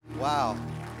Wow,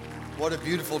 what a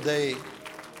beautiful day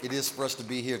it is for us to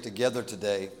be here together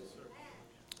today.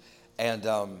 And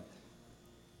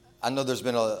I know there's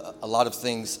been a lot of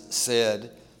things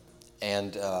said,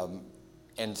 and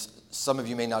some of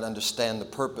you may not understand the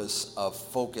purpose of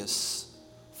focus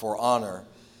for honor.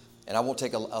 And I won't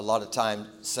take a lot of time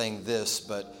saying this,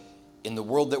 but in the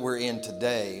world that we're in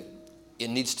today,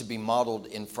 it needs to be modeled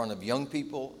in front of young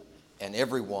people and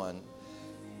everyone,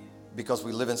 because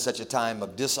we live in such a time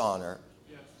of dishonor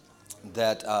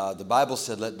that the Bible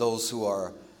said, let those who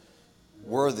are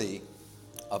worthy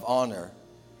of honor,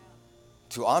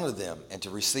 to honor them and to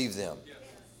receive them.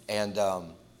 And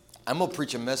I'm going to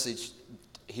preach a message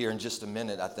here in just a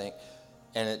minute, I think.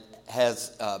 And it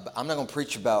has, I'm not going to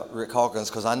preach about Rick Hawkins,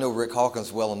 because I know Rick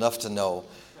Hawkins well enough to know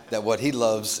that what he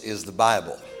loves is the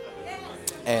Bible.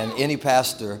 And any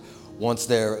pastor wants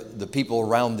the people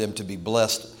around them to be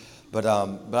blessed. But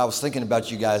I was thinking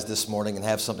about you guys this morning and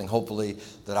have something hopefully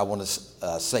that I want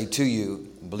to say to you.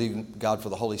 Believe God for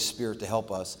the Holy Spirit to help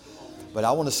us. But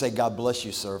I want to say God bless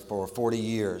you, sir, for 40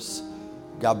 years.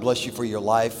 God bless you for your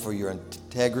life, for your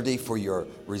integrity, for your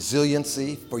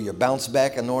resiliency, for your bounce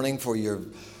back anointing,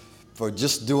 for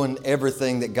just doing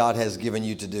everything that God has given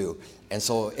you to do. And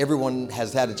so everyone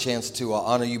has had a chance to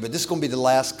honor you, but this is going to be the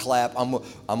last clap I'm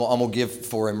going to give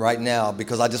for him right now,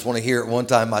 because I just want to hear it one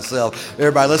time myself.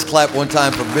 Everybody, let's clap one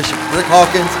time for Bishop Rick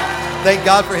Hawkins. Thank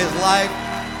God for his life.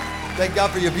 Thank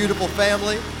God for your beautiful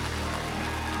family.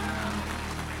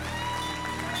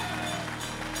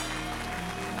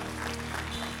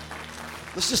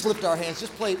 Let's just lift our hands.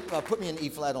 Just play, put me an E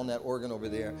flat on that organ over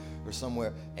there or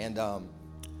somewhere. And I'm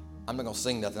not going to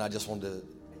sing nothing. I just wanted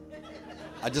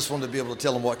to be able to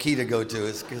tell them what key to go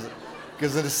to,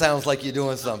 because it sounds like you're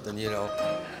doing something, you know.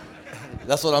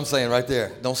 That's what I'm saying right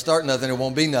there. Don't start nothing, it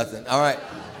won't be nothing. All right.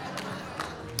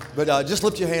 But just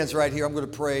lift your hands right here. I'm going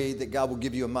to pray that God will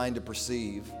give you a mind to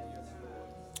perceive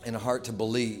and a heart to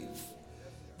believe,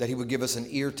 that he would give us an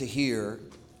ear to hear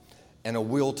and a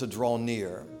will to draw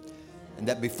near. And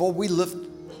that before we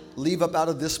leave up out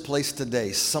of this place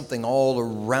today, something all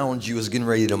around you is getting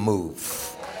ready to move.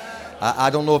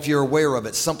 I don't know if you're aware of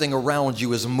it. Something around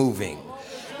you is moving.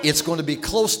 It's going to be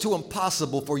close to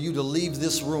impossible for you to leave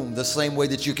this room the same way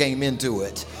that you came into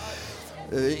it.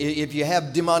 If you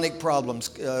have demonic problems,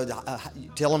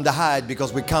 tell them to hide,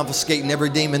 because we're confiscating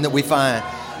every demon that we find.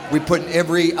 We're putting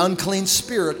every unclean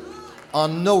spirit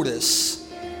on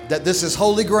notice that this is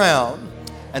holy ground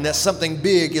and that something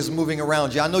big is moving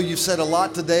around you. I know you've said a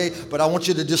lot today, but I want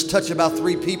you to just touch about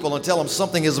 3 people and tell them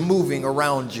something is moving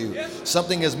around you.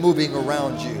 Something is moving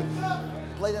around you.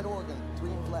 Play that organ, 3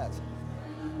 flats.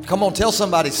 Come on, tell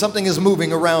somebody something is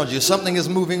moving around you. Something is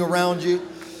moving around you.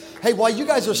 Hey, while you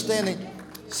guys are standing,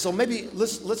 so maybe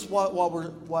let's while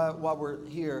we're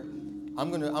here, I'm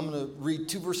gonna read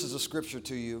 2 verses of scripture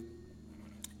to you,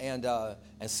 and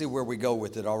see where we go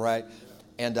with it. All right.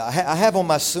 And I have on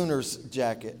my Sooners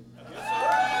jacket.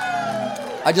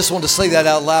 I just wanted to say that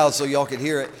out loud so y'all could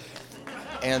hear it.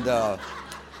 And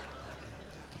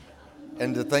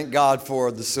to thank God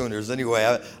for the Sooners. Anyway,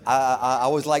 I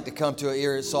always like to come to an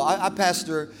area. So I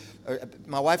pastor,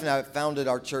 my wife and I founded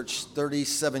our church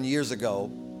 37 years ago.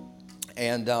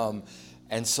 And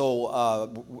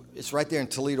so it's right there in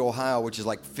Toledo, Ohio, which is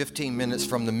like 15 minutes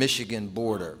from the Michigan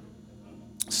border.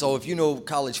 So if you know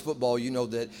college football, you know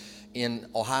that in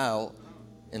Ohio,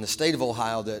 in the state of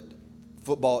Ohio, that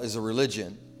football is a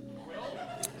religion.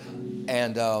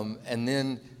 And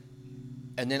then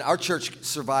our church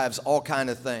survives all kind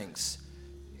of things,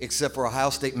 except for Ohio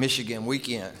State, Michigan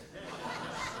weekend.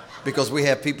 Because we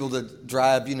have people that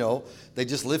drive, you know, they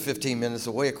just live 15 minutes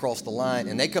away across the line,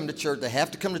 and they come to church. They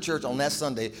have to come to church on that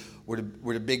Sunday with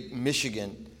a big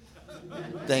Michigan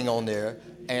thing on there.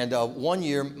 And one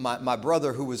year, my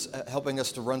brother, who was helping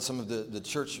us to run some of the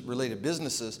church-related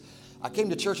businesses, I came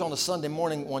to church on a Sunday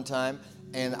morning one time,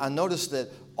 and I noticed that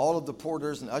all of the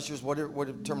porters and ushers,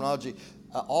 whatever terminology,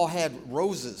 all had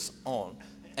roses on.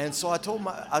 And so I told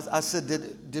I said,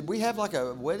 did we have like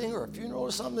a wedding or a funeral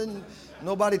or something?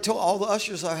 Nobody told. All the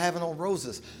ushers are having on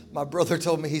roses. My brother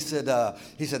told me, he said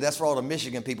that's for all the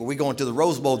Michigan people. We're going to the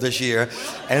Rose Bowl this year,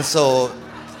 and so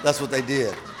that's what they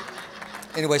did.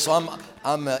 Anyway, so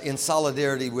I'm in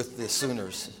solidarity with the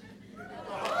Sooners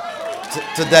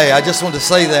today. I just want to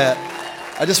say that.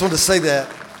 I just want to say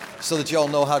that so that y'all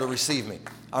know how to receive me.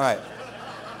 All right.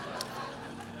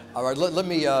 All right. Let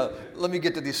me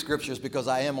get to these scriptures, because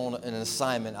I am on an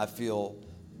assignment, I feel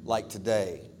like,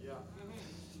 today.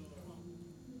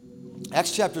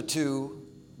 Acts chapter 2,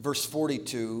 verse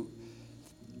 42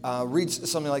 reads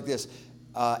something like this.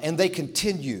 And they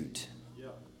continued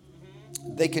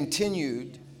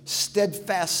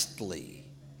steadfastly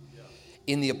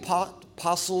in the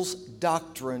apostles'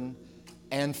 doctrine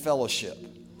and fellowship.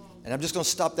 And I'm just going to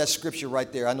stop that scripture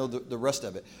right there. I know the rest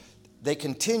of it. They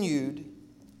continued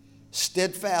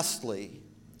steadfastly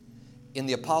in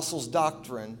the apostles'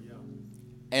 doctrine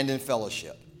and in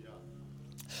fellowship.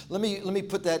 Let me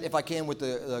put that, if I can, with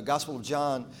the Gospel of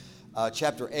John,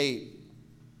 chapter 8.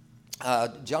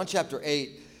 John chapter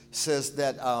 8 says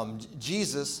that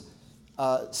Jesus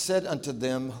said unto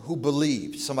them who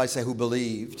believed, somebody say who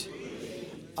believed,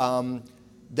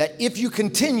 that if you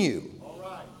continue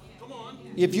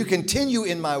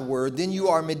in my word, then you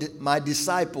are my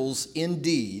disciples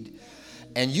indeed,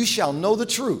 and you shall know the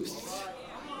truth,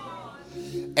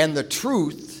 and the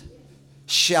truth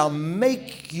shall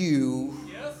make you,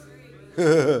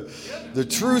 the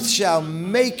truth shall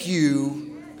make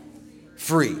you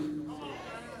free.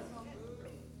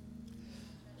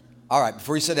 All right,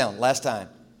 before you sit down, last time,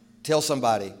 tell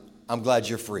somebody, I'm glad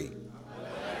you're free.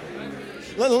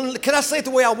 Can I say it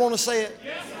the way I want to say it?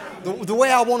 The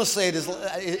way I want to say it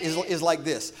is like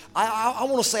this. I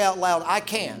want to say out loud, I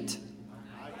can't.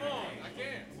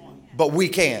 But we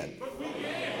can.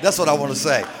 That's what I want to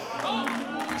say.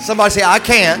 Somebody say, I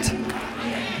can't,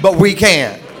 but we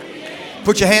can.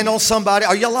 Put your hand on somebody.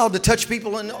 Are you allowed to touch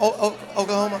people in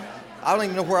Oklahoma? I don't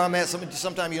even know where I'm at.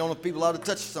 Sometimes you don't know if people are allowed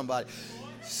to touch somebody.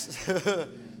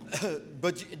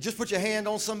 But just put your hand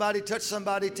on somebody, touch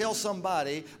somebody, tell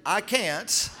somebody, I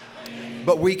can't,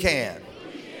 but we can.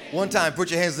 One time, put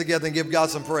your hands together and give God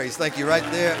some praise. Thank you, right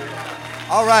there.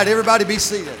 All right, everybody be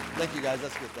seated. Thank you, guys.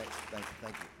 That's good. Thank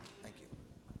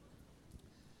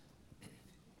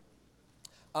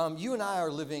you. You and I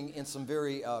are living in some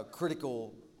very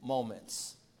critical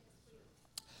moments,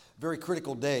 very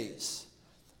critical days,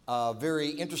 very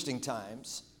interesting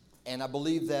times. And I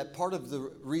believe that part of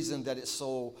the reason that it's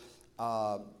so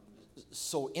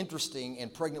interesting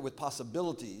and pregnant with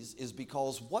possibilities is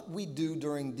because what we do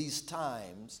during these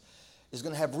times is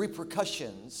going to have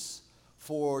repercussions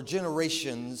for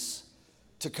generations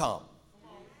to come.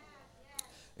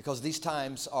 Because these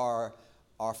times are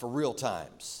for real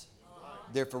times.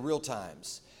 They're for real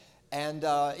times. And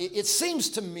it seems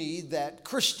to me that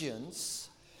Christians,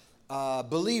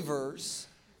 believers,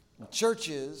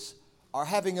 churches are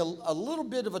having a little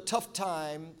bit of a tough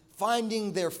time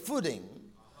finding their footing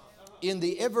in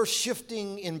the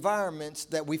ever-shifting environments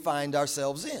that we find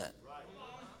ourselves in.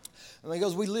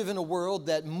 Because we live in a world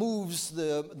that moves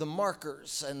the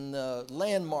markers and the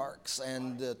landmarks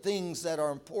and the things that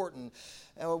are important.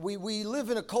 We live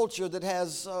in a culture that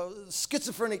has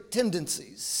schizophrenic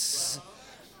tendencies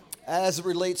as it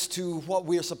relates to what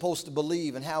we're supposed to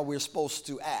believe and how we're supposed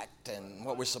to act and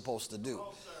what we're supposed to do.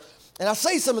 And I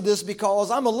say some of this because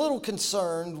I'm a little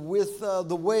concerned with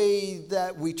the way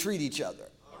that we treat each other.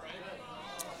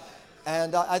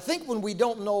 And I think when we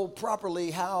don't know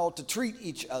properly how to treat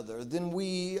each other, then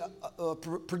we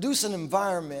produce an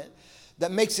environment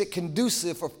that makes it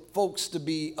conducive for folks to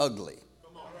be ugly.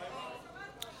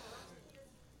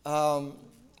 I'm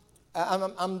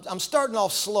starting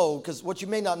off slow because what you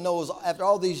may not know is after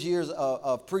all these years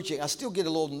of preaching, I still get a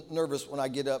little nervous when I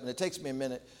get up, and it takes me a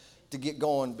minute to get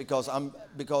going because I'm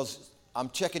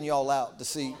checking y'all out to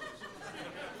see.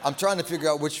 I'm trying to figure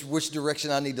out which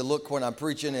direction I need to look when I'm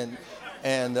preaching,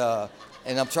 and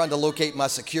I'm trying to locate my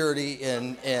security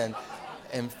and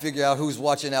figure out who's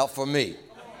watching out for me.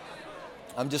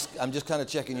 I'm just kind of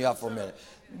checking you out for a minute.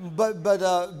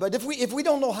 But if we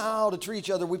don't know how to treat each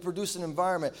other, we produce an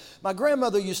environment. My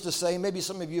grandmother used to say, maybe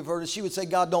some of you have heard it, she would say,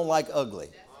 God don't like ugly.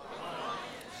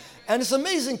 And it's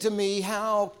amazing to me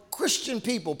how Christian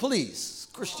people,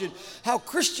 how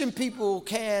Christian people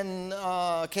can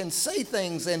say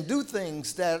things and do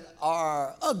things that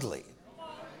are ugly.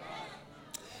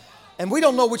 And we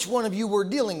don't know which one of you we're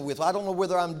dealing with. I don't know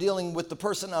whether I'm dealing with the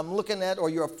person I'm looking at or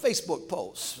your Facebook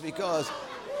post, because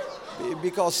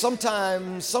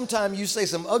sometimes you say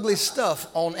some ugly stuff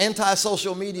on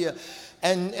anti-social media,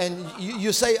 and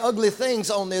you say ugly things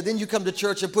on there, then you come to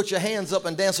church and put your hands up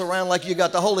and dance around like you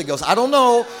got the Holy Ghost. I don't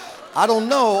know.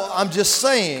 I'm just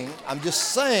saying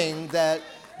that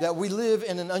we live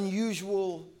in an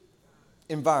unusual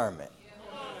environment.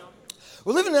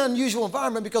 We live in an unusual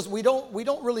environment because we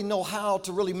don't really know how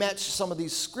to really match some of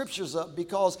these scriptures up,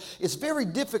 because it's very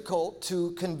difficult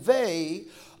to convey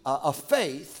a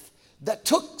faith that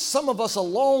took some of us a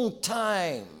long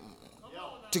time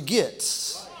to get,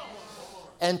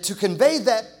 and to convey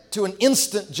that to an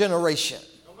instant generation.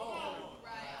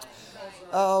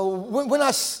 When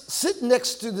I sit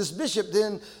next to this bishop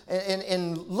then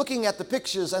and looking at the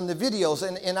pictures and the videos,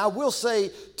 and I will say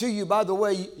to you, by the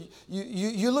way,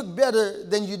 you look better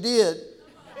than you did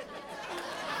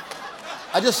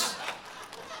I just,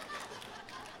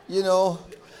 you know,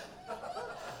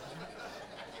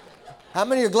 how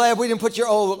many are glad we didn't put your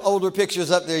older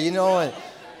pictures up there, you know? And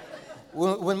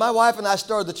when my wife and I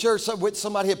started the church,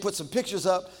 somebody had put some pictures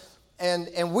up,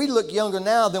 and we look younger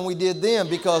now than we did then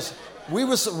because we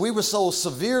were so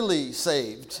severely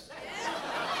saved.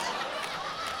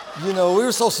 You know, we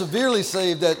were so severely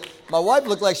saved that my wife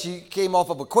looked like she came off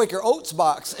of a Quaker Oats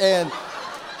box, and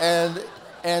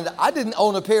I didn't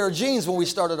own a pair of jeans when we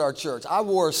started our church. I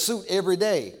wore a suit every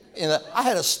day. I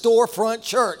had a storefront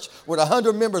church with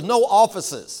 100 members, no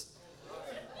offices,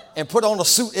 and put on a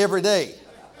suit every day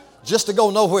just to go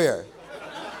nowhere.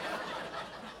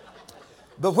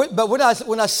 But when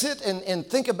I sit and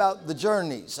think about the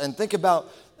journeys and think about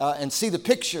and see the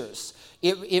pictures,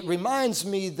 it reminds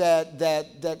me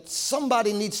that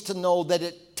somebody needs to know that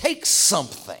it takes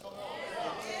something.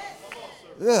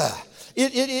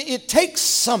 It takes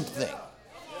something.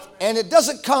 And it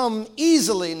doesn't come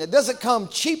easily, and it doesn't come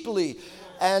cheaply.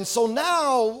 And so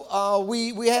now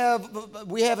we have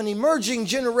an emerging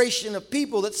generation of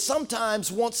people that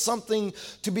sometimes want something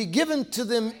to be given to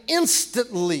them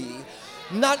instantly,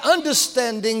 not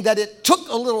understanding that it took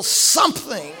a little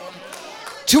something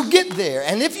to get there.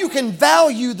 And if you can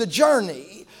value the journey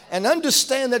and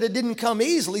understand that it didn't come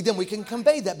easily, then we can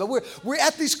convey that. But we're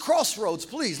at these crossroads.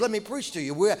 Please, let me preach to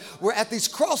you. We're at these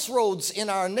crossroads in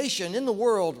our nation, in the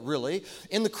world, really,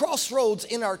 in the crossroads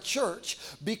in our church,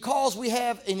 because we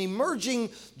have an emerging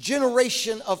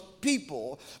generation of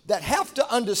people that have to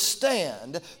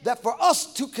understand that for us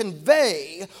to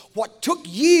convey what took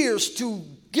years to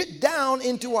get down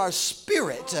into our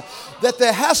spirit, that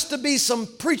there has to be some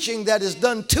preaching that is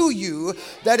done to you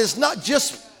that is not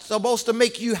just supposed to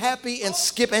make you happy and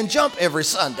skip and jump every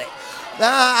Sunday.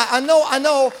 Now, I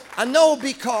know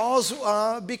because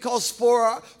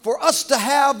for us to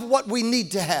have what we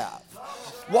need to have,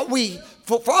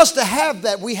 for us to have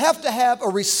that, we have to have a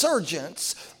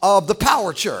resurgence of the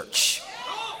power church.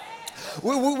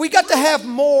 We got to have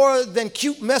more than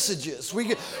cute messages.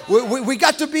 We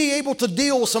got to be able to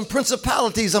deal with some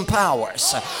principalities and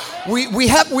powers. We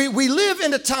live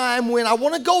in a time when I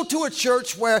want to go to a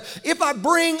church where if I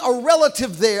bring a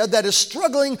relative there that is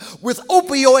struggling with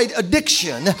opioid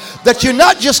addiction, that you're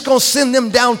not just going to send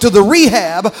them down to the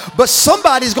rehab, but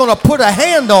somebody's going to put a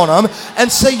hand on them and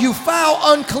say, "You foul,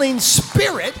 unclean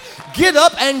spirit, get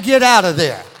up and get out of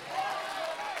there."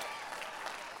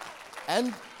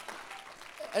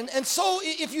 And so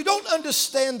if you don't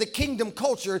understand the kingdom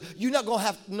culture, you're not going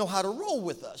to know how to roll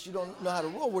with us. You don't know how to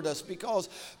roll with us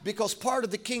because part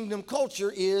of the kingdom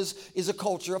culture is a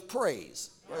culture of praise.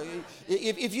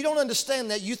 If you don't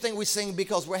understand that, you think we sing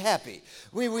because we're happy.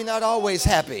 We're not always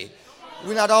happy.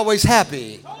 We're not always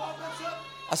happy.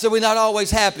 I said we're not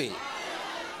always happy.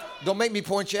 Don't make me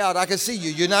point you out. I can see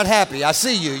you. You're not happy. I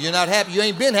see you. You're not happy. You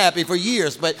ain't been happy for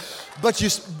years. But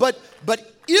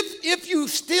if you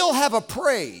still have a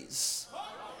praise,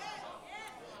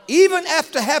 even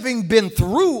after having been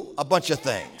through a bunch of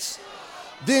things,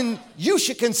 then you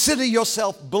should consider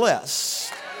yourself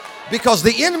blessed, because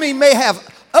the enemy may have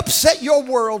upset your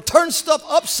world, turned stuff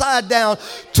upside down,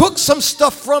 took some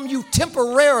stuff from you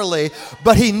temporarily,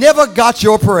 but he never got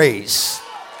your praise.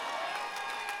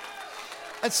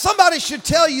 And somebody should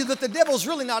tell you that the devil's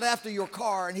really not after your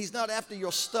car, and he's not after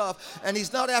your stuff, and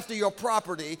he's not after your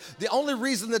property. The only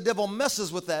reason the devil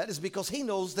messes with that is because he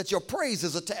knows that your praise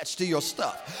is attached to your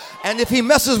stuff. And if he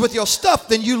messes with your stuff,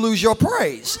 then you lose your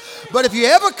praise. But if you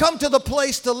ever come to the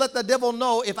place to let the devil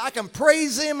know, if I can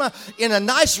praise him in a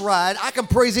nice ride, I can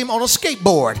praise him on a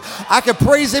skateboard. I can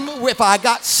praise him if I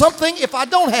got something, if I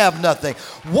don't have nothing.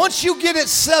 Once you get it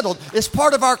settled, it's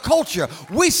part of our culture.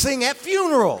 We sing at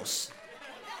funerals.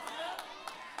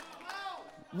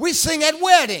 We sing at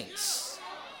weddings.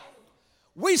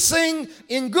 We sing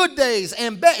in good days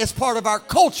and bad. It's part of our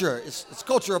culture. It's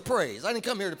culture of praise. I didn't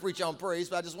come here to preach on praise,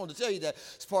 but I just wanted to tell you that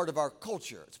it's part of our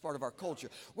culture. It's part of our culture.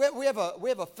 We have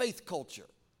a faith culture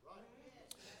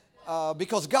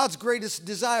because God's greatest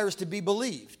desire is to be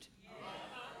believed.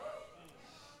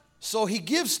 So he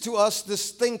gives to us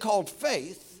this thing called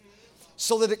faith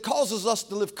so that it causes us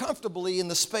to live comfortably in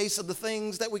the space of the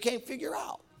things that we can't figure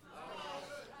out.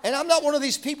 And I'm not one of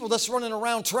these people that's running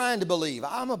around trying to believe.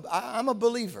 I'm a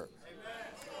believer.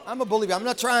 I'm a believer. I'm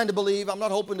not trying to believe. I'm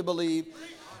not hoping to believe.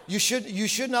 You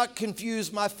should not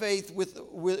confuse my faith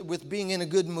with being in a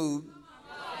good mood.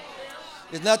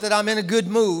 It's not that I'm in a good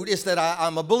mood. It's that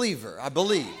I'm a believer. I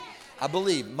believe. I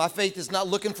believe. My faith is not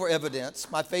looking for evidence.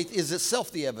 My faith is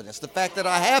itself the evidence. The fact that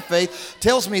I have faith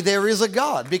tells me there is a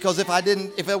God. Because if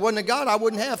it wasn't a God, I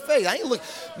wouldn't have faith.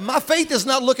 My faith is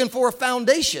not looking for a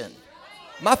foundation.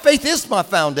 My faith is my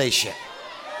foundation.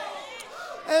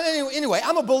 And anyway,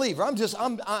 I'm a believer.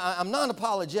 I'm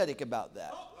non-apologetic about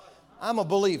that. I'm a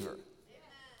believer.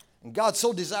 And God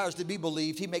so desires to be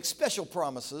believed, he makes special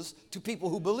promises to people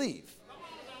who believe.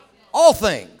 All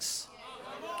things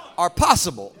are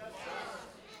possible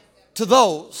to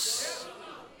those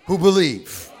who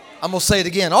believe. I'm going to say it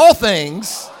again. All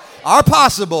things are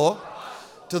possible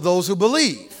to those who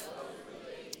believe.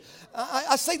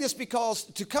 I say this because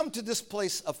to come to this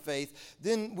place of faith,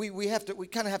 then we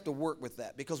kind of have to work with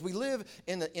that, because we live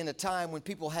in a time when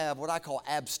people have what I call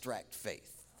abstract faith.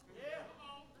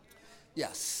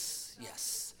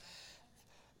 Yes.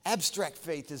 Abstract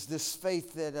faith is this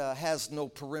faith that has no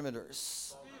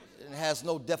perimeters. It has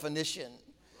no definition.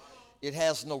 It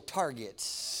has no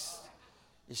targets.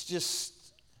 It's just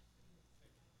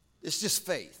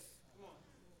faith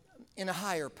in a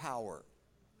higher power,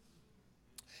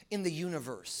 in the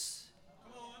universe,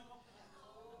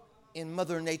 in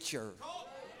Mother Nature,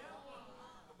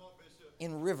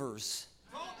 in rivers.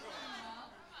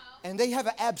 And they have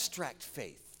an abstract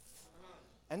faith.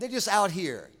 And they're just out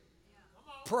here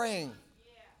praying,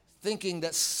 thinking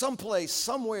that someplace,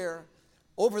 somewhere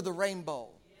over the rainbow,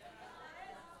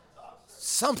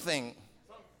 something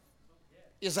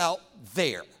is out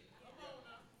there.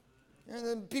 And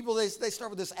then people, they start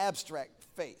with this abstract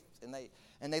faith, and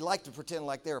they like to pretend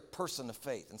like they're a person of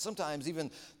faith. And sometimes even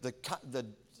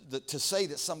to say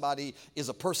that somebody is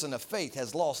a person of faith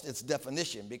has lost its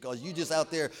definition, because you just out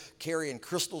there carrying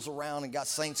crystals around and got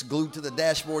saints glued to the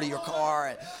dashboard of your car,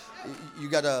 and you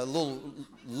got a little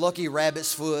lucky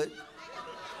rabbit's foot.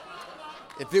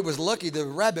 If it was lucky, the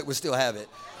rabbit would still have it.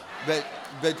 But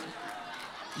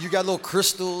you got little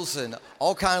crystals and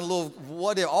all kind of little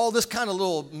all this kind of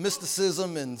little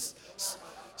mysticism and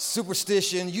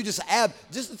superstition. You just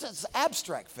it's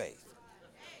abstract faith.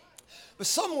 But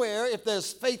somewhere, if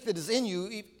there's faith that is in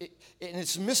you and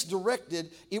it's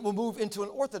misdirected, it will move into an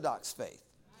orthodox faith.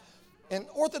 And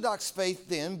orthodox faith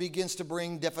then begins to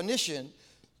bring definition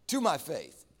to my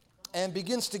faith and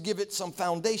begins to give it some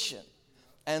foundation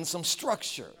and some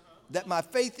structure, that my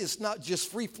faith is not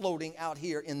just free-floating out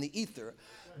here in the ether,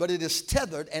 but it is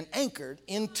tethered and anchored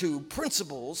into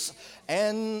principles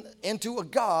and into a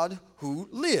God who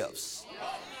lives.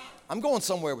 I'm going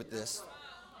somewhere with this.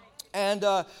 And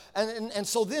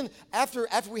so then after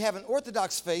we have an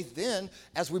orthodox faith, then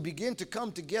as we begin to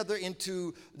come together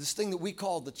into this thing that we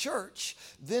call the church,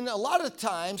 then a lot of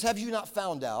times, have you not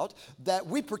found out that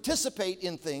we participate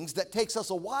in things that takes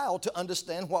us a while to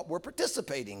understand what we're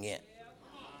participating in?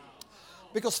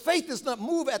 Because faith does not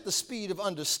move at the speed of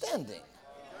understanding.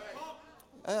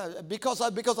 Because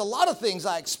a lot of things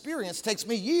I experience takes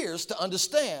me years to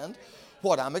understand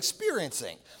what I'm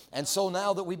experiencing. And so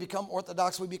now that we become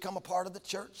Orthodox, we become a part of the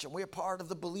church, and we're part of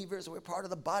the believers, we're part of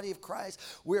the body of Christ,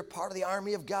 we're part of the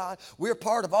army of God, we're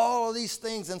part of all of these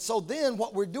things. And so then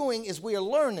what we're doing is we are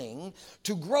learning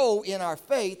to grow in our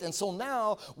faith, and so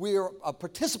now we're a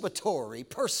participatory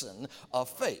person of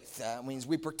faith. That means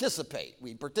we participate.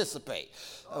 We go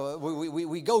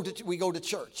to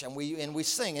church, and we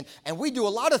sing, and we do a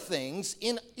lot of things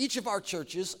in each of our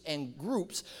churches and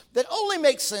groups that only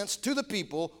make sense to the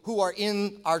people who are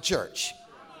in our church.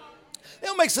 They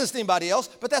don't make sense to anybody else,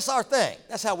 but that's our thing.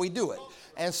 That's how we do it.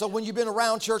 And so when you've been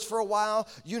around church for a while,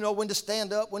 you know when to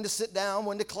stand up, when to sit down,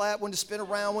 when to clap, when to spin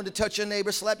around, when to touch your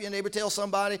neighbor, slap your neighbor, tell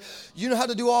somebody. You know how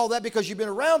to do all that because you've been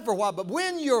around for a while. But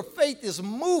when your faith is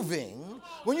moving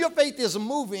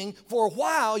for a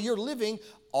while, you're living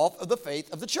off of the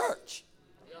faith of the church.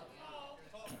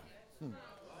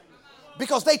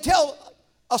 Because they tell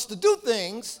us to do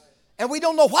things, and we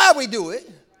don't know why we do it,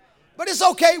 but it's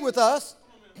okay with us,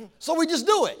 so we just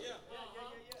do it.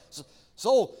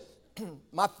 So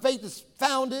my faith is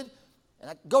founded, and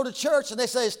I go to church, and they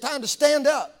say it's time to stand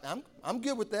up. I'm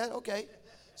good with that, okay.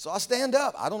 So I stand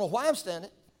up. I don't know why I'm standing,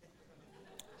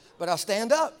 but I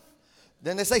stand up.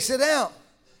 Then they say sit down.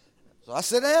 So I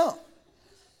sit down.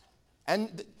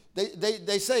 And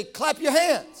they say clap your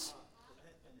hands.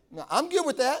 Now, I'm good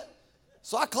with that.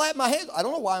 So I clap my hands. I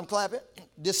don't know why I'm clapping.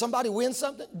 Did somebody win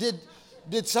something?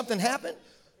 Did something happen?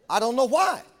 I don't know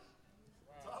why.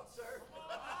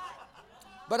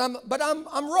 But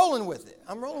I'm rolling with it.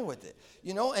 I'm rolling with it.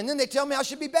 You know, and then they tell me I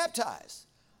should be baptized.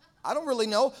 I don't really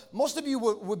know. Most of you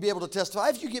would be able to testify.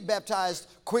 If you get baptized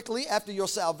quickly after your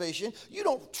salvation, you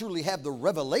don't truly have the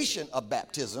revelation of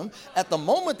baptism at the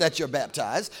moment that you're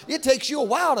baptized. It takes you a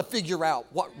while to figure out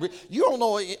you don't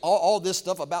know all this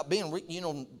stuff about being,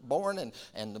 born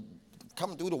and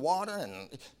coming through the water and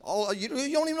all. You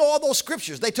don't even know all those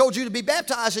scriptures. They told you to be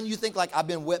baptized and you think like, I've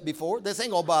been wet before. This ain't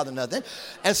going to bother nothing.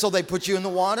 And so they put you in the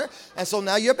water and so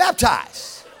now you're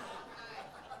baptized.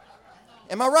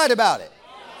 Am I right about it?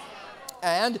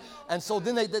 And so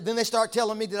then they start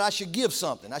telling me that I should give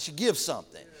something. I should give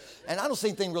something. And I don't see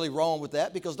anything really wrong with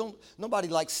that because nobody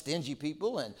likes stingy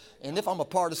people. And if I'm a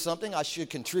part of something, I should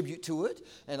contribute to it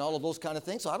and all of those kind of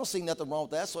things. So I don't see nothing wrong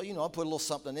with that. So, I put a little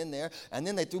something in there. And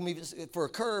then they threw me for a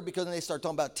curve because then they start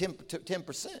talking about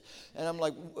 10%. And I'm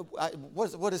like,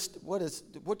 what is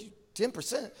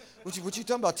 10%? What you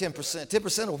talking about 10%?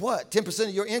 10% of what? 10%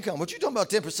 of your income. What you talking about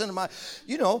 10% of my,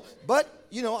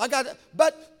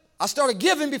 but I started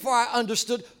giving before I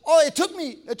understood. Oh, it took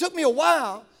me a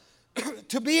while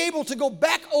to be able to go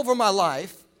back over my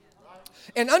life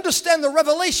and understand the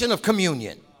revelation of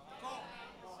communion,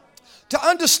 to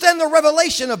understand the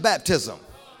revelation of baptism,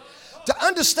 to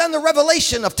understand the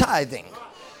revelation of tithing,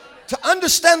 to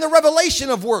understand the revelation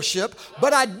of worship,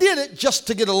 but I did it just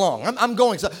to get along. I'm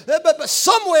going, but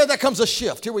somewhere there comes a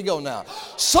shift. Here we go now.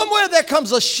 Somewhere there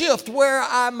comes a shift where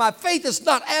my faith is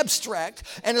not abstract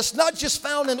and it's not just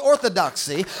found in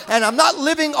orthodoxy and I'm not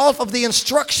living off of the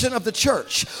instruction of the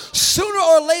church. Sooner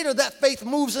or later that faith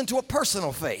moves into a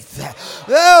personal faith.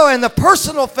 Oh, and the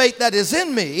personal faith that is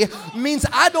in me means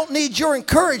I don't need your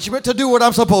encouragement to do what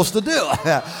I'm supposed to do.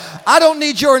 I don't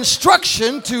need your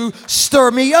instruction to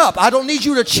stir me up. I don't need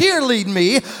you to cheerlead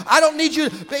me. I don't need you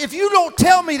if you don't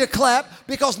tell me to clap,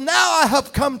 because now I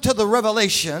have come to the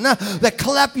revelation that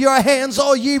clap your hands,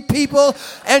 all ye people,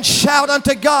 and shout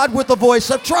unto God with the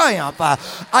voice of triumph.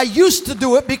 I used to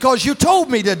do it because you told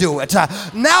me to do it.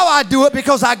 Now I do it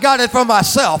because I got it for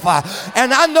myself.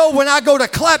 And I know when I go to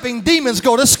clapping, demons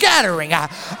go to scattering.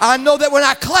 I know that when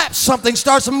I clap, something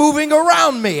starts moving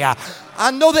around me. I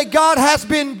know that God has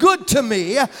been good to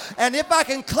me, and if I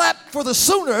can clap for the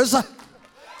Sooners,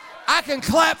 I can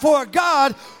clap for a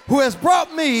God who has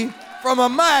brought me from a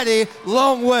mighty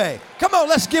long way. Come on,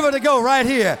 let's give it a go right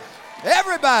here.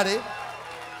 Everybody,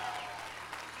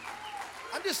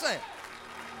 I'm just saying.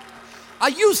 I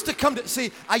used to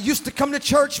come to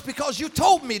church because you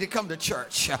told me to come to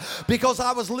church, because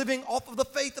I was living off of the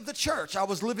faith of the church. I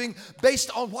was living based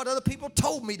on what other people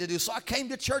told me to do. So I came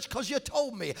to church because you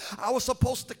told me I was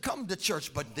supposed to come to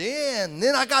church. But then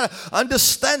I got an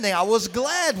understanding. I was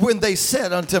glad when they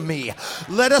said unto me,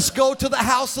 let us go to the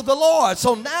house of the Lord.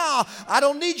 So now I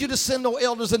don't need you to send no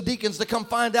elders and deacons to come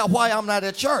find out why I'm not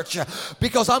at church,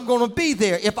 because I'm going to be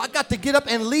there. If I got to get up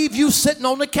and leave you sitting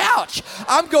on the couch,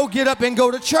 I'm going to get up and go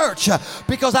to church,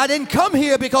 because I didn't come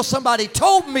here because somebody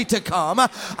told me to come.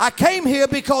 I came here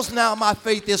because now my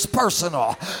faith is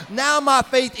personal. Now my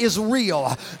faith is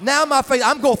real. Now my faith,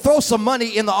 I'm going to throw some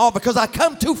money in the altar because I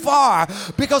come too far,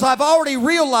 because I've already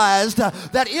realized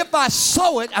that if I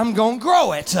sow it, I'm going to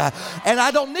grow it. And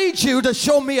I don't need you to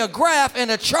show me a graph and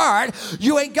a chart.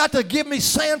 You ain't got to give me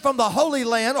sand from the Holy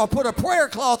Land or put a prayer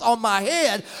cloth on my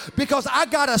head, because I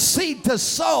got a seed to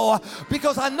sow,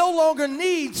 because I no longer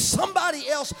need somebody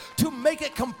else to make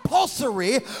it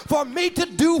compulsory for me to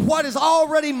do what is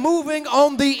already moving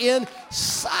on the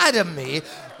inside of me.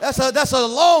 That's a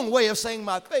long way of saying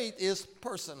my faith is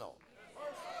personal.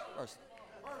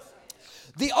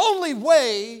 The only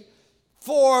way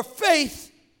for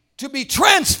faith to be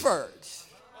transferred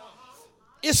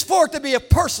is for it to be a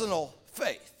personal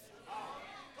faith.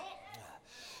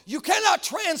 You cannot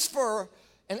transfer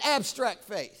an abstract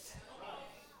faith.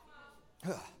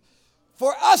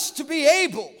 For us to be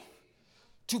able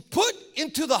to put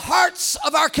into the hearts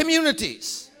of our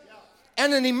communities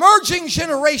and an emerging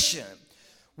generation,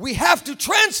 we have to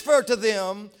transfer to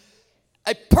them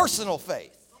a personal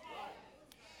faith.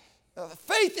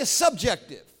 Faith is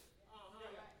subjective.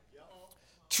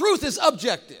 Truth is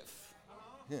objective.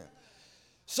 Yeah.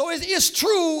 So it is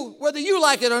true whether you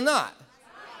like it or not.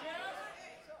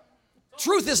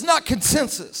 Truth is not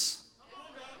consensus.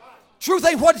 Truth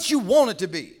ain't what you want it to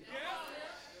be.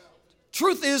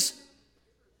 Truth is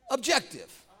objective.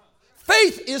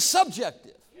 Faith is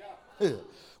subjective,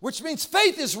 which means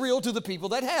faith is real to the people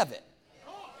that have it.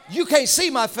 You can't see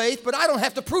my faith, but I don't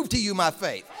have to prove to you my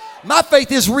faith. My faith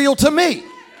is real to me.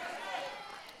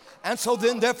 And so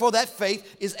then, therefore, that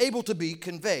faith is able to be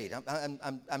conveyed.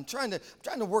 I'm trying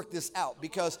to work this out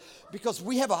because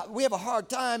we have a hard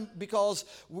time, because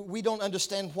we don't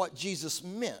understand what Jesus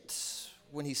meant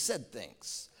when he said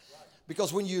things.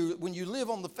 Because when you live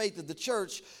on the faith of the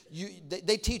church,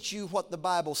 they teach you what the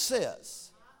Bible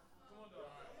says.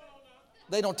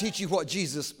 They don't teach you what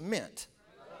Jesus meant.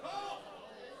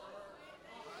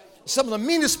 Some of the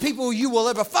meanest people you will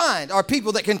ever find are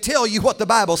people that can tell you what the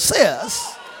Bible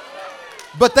says,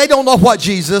 but they don't know what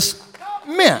Jesus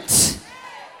meant.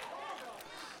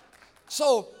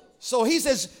 So he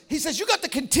says you got to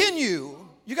continue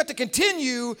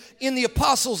in the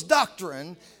apostles'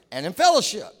 doctrine and in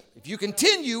fellowship. If you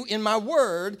continue in my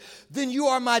word, then you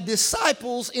are my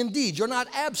disciples indeed. You're not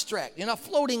abstract. You're not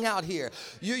floating out here.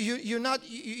 You're not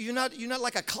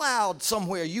like a cloud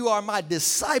somewhere. You are my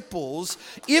disciples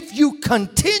if you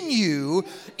continue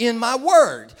in my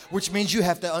word, which means you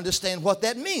have to understand what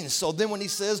that means. So then when he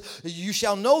says, you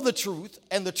shall know the truth,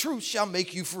 and the truth shall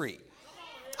make you free.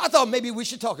 I thought maybe we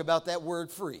should talk about that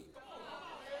word free.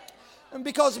 And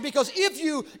because if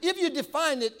you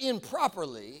define it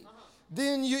improperly,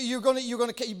 then you're going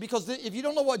to, because if you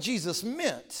don't know what Jesus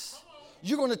meant,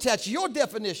 you're going to attach your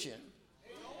definition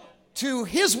to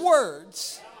his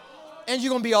words, and you're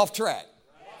going to be off track.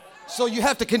 So you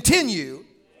have to continue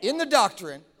in the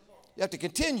doctrine. You have to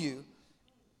continue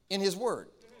in his word.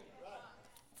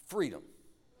 Freedom.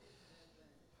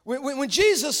 When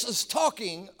Jesus is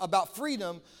talking about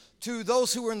freedom to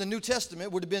those who were in the New Testament,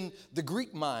 it would have been the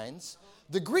Greek minds.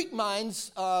 The Greek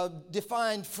minds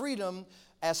defined freedom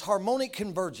as harmonic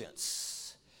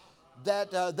convergence,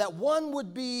 that one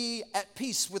would be at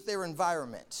peace with their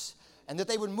environment, and that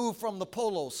they would move from the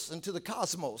polos into the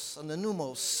cosmos and the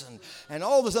pneumos and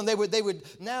all this. And they would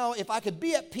now, if I could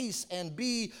be at peace and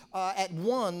be at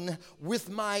one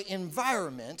with my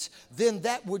environment, then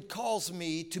that would cause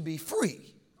me to be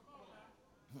free.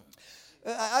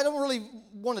 I don't really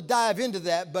want to dive into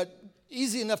that, but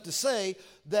easy enough to say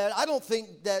that I don't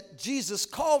think that Jesus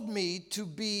called me to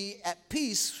be at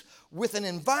peace with an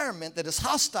environment that is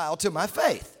hostile to my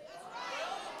faith.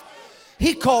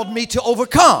 He called me to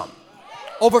overcome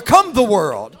the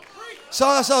world. So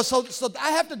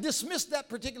I have to dismiss that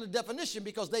particular definition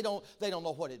because they don't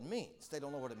know what it means. They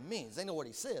don't know what it means. They know what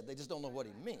he said. They just don't know what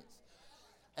he means.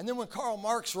 And then when Karl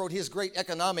Marx wrote his great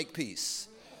economic piece,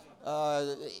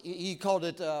 he called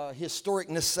it historic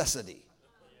necessity.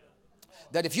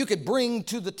 That if you could bring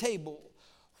to the table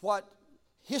what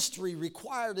history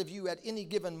required of you at any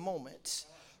given moment,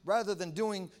 rather than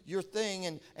doing your thing,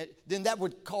 and then that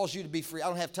would cause you to be free. I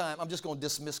don't have time. I'm just going to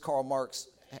dismiss Karl Marx's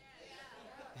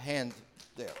hand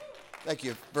there. Thank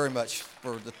you very much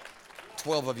for the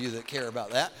 12 of you that care about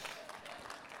that.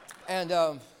 And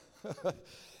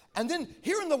and then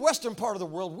here in the western part of the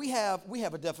world, we have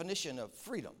a definition of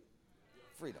freedom.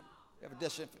 Freedom. We have a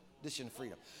definition of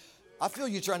freedom. I feel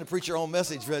you trying to preach your own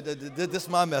message. This is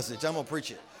my message. I'm going to preach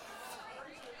it.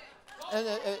 And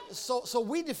so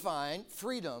we define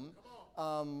freedom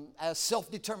as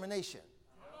self-determination.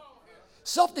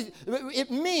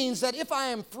 It means that if I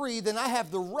am free, then I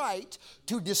have the right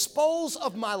to dispose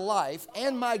of my life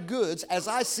and my goods as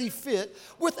I see fit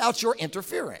without your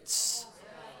interference.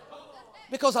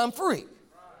 Because I'm free.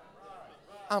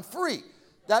 I'm free.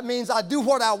 That means I do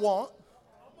what I want,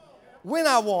 when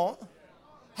I want,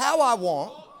 how I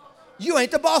want. You ain't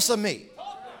the boss of me.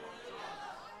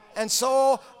 And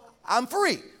so I'm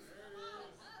free.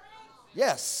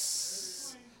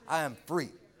 Yes, I am free.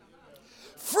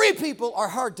 Free people are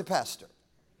hard to pastor.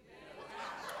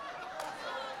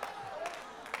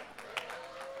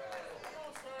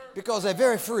 Because they're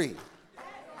very free.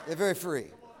 They're very free.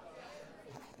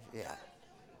 Yeah.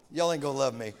 Y'all ain't gonna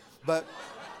love me. But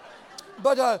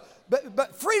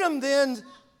freedom then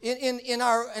in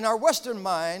our Western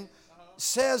mind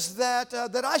says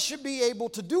that I should be able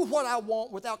to do what I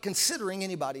want without considering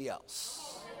anybody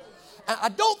else. And I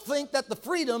don't think that the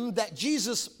freedom that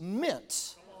Jesus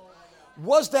meant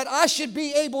was that I should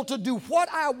be able to do what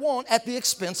I want at the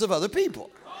expense of other people.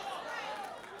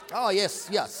 Oh, yes.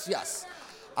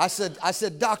 I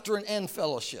said doctrine and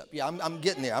fellowship. Yeah, I'm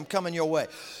getting there. I'm coming your way.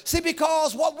 See,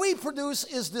 because what we produce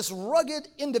is this rugged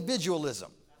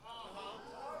individualism.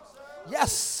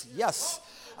 Yes.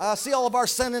 See all of our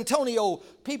San Antonio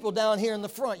people down here in the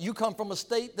front. You come from a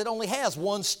state that only has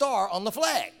one star on the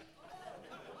flag.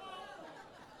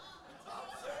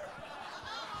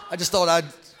 I just thought I'd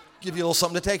give you a little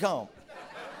something to take home.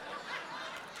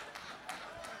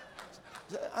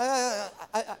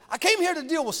 I came here to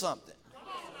deal with something.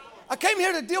 I came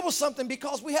here to deal with something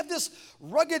because we have this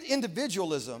rugged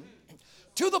individualism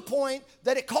to the point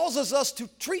that it causes us to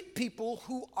treat people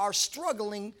who are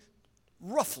struggling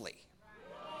roughly.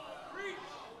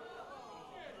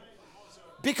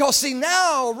 Because see,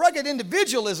 now rugged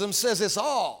individualism says it's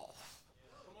all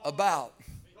about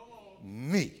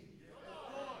me.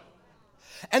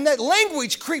 And that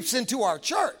language creeps into our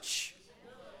church.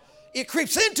 It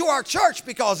creeps into our church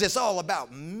because it's all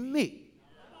about me.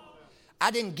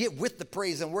 I didn't get with the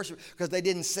praise and worship because they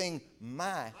didn't sing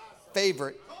my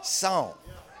favorite song.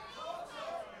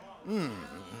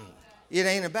 It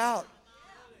ain't about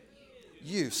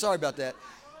you. Sorry about that.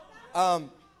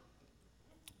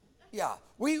 Yeah,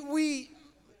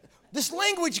 this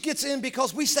language gets in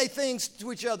because we say things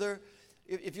to each other.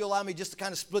 If you allow me just to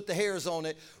kind of split the hairs on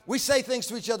it, we say things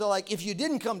to each other like, if you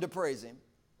didn't come to praise him,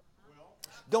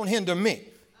 don't hinder me.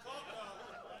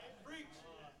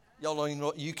 Y'all don't even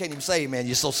know, you can't even say amen.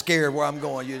 You're so scared where I'm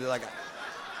going. You're like,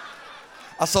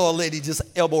 I saw a lady just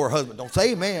elbow her husband. Don't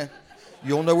say amen. You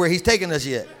don't know where he's taking us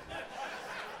yet.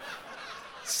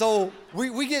 So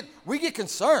we get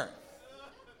concerned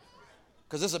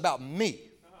because it's about me.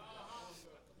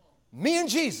 Me and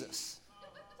Jesus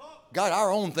got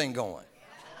our own thing going.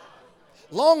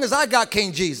 Long as I got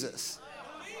King Jesus,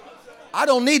 I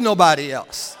don't need nobody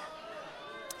else.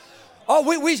 Oh,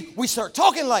 we start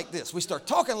talking like this. We start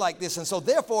talking like this. And so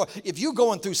therefore, if you're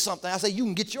going through something, I say you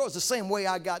can get yours the same way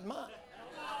I got mine.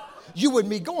 You wouldn't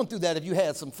be going through that if you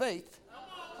had some faith.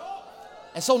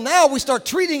 And so now we start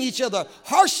treating each other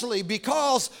harshly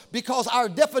because our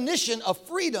definition of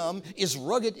freedom is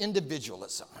rugged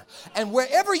individualism. And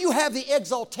wherever you have the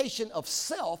exaltation of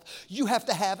self, you have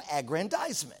to have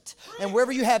aggrandizement. And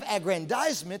wherever you have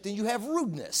aggrandizement, then you have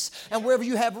rudeness. And wherever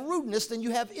you have rudeness, then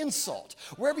you have insult.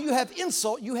 Wherever you have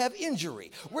insult, you have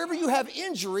injury. Wherever you have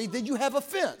injury, then you have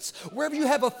offense. Wherever you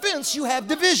have offense, you have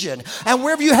division. And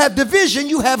wherever you have division,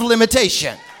 you have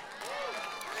limitation.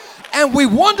 And we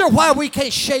wonder why we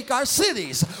can't shake our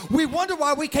cities. We wonder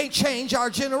why we can't change our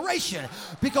generation.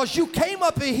 Because you came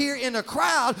up in here in a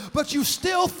crowd, but you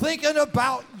still thinking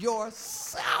about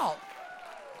yourself.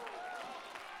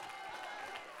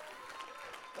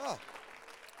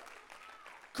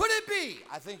 Could it be,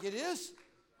 I think it is,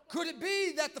 could it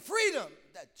be that the freedom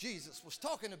that Jesus was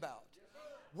talking about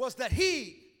was that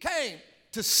he came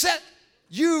to set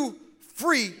you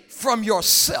free from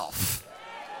yourself?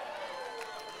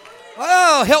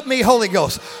 Oh, help me, Holy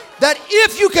Ghost. That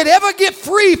if you could ever get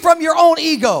free from your own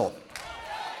ego,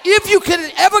 if you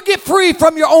could ever get free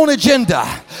from your own agenda,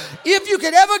 if you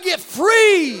could ever get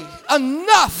free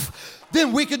enough,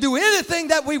 then we could do anything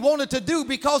that we wanted to do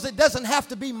because it doesn't have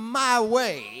to be my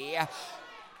way.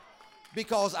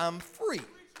 Because I'm free.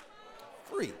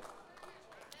 Free.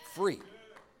 Free.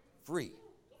 Free.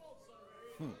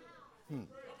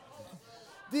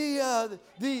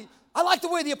 I like the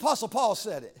way the Apostle Paul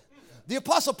said it. The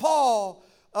Apostle Paul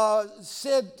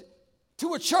said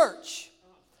to a church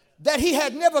that he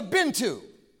had never been to,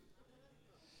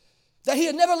 that he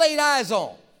had never laid eyes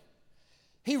on.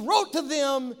 He wrote to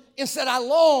them and said, I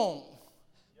long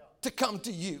to come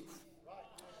to you,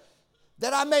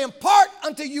 that I may impart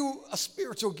unto you a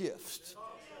spiritual gift.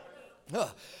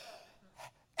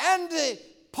 And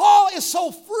Paul is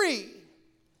so free,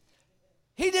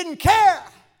 he didn't care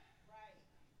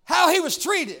how he was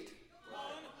treated.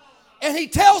 And he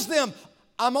tells them,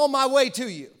 I'm on my way to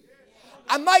you.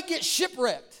 I might get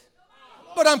shipwrecked,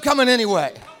 but I'm coming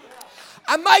anyway.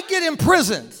 I might get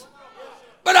imprisoned,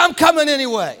 but I'm coming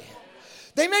anyway.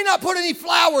 They may not put any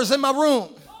flowers in my room.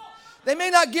 They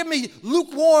may not give me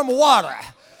lukewarm water.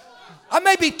 I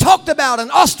may be talked about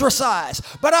and ostracized,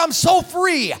 but I'm so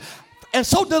free and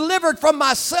so delivered from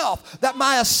myself that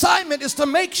my assignment is to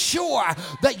make sure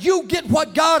that you get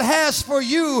what God has for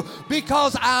you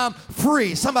because I'm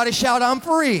free. Somebody shout, I'm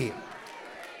free.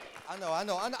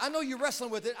 I know you're wrestling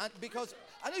with it because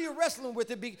I know you're wrestling with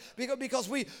it because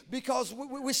we're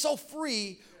so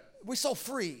free. We're so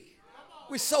free.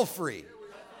 We're so free.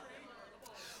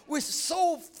 We're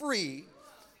so free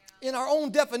in our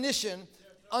own definition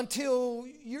until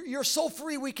you're so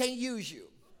free we can't use you.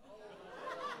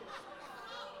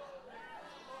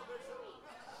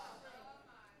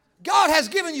 God has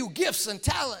given you gifts and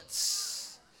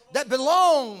talents that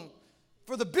belong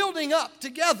for the building up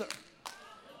together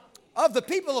of the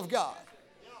people of God.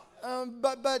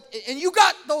 And you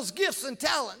got those gifts and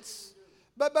talents,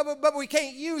 but we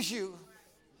can't use you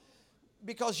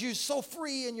because you're so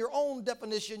free in your own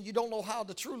definition, you don't know how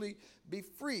to truly be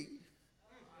free.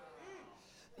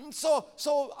 And so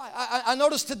I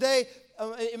noticed today,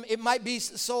 it might be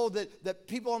so that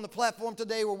people on the platform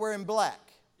today were wearing black.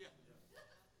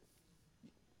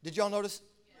 Did y'all notice?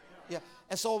 Yeah.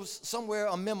 And so somewhere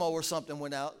a memo or something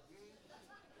went out.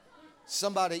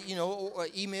 Somebody, or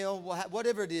email,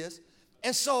 whatever it is.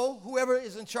 And so whoever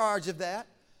is in charge of that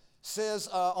says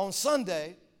on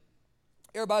Sunday,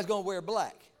 everybody's going to wear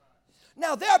black.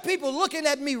 Now, there are people looking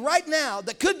at me right now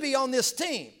that could be on this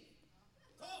team.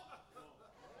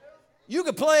 You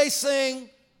could play,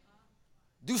 sing,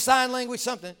 do sign language,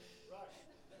 something.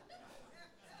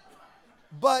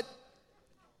 But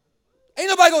ain't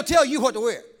nobody going to tell you what to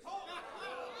wear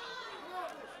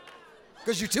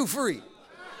because you're too free.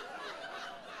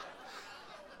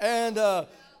 And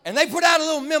they put out a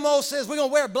little memo says we're going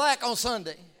to wear black on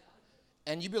Sunday.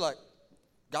 And you'd be like,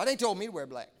 God ain't told me to wear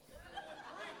black.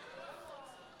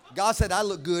 God said I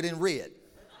look good in red.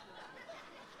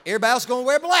 Everybody else is going to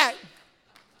wear black.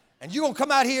 And you're going to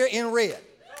come out here in red.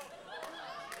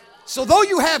 So though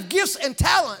you have gifts and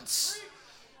talents,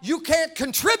 you can't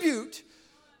contribute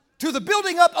to the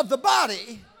building up of the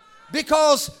body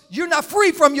because you're not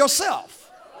free from yourself.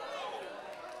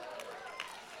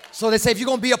 So they say, if you're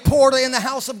going to be a porter in the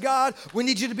house of God, we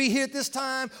need you to be here at this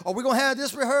time, or we're going to have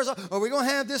this rehearsal, or we're going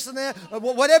to have this and that, or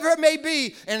whatever it may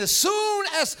be. And as soon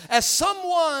as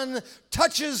someone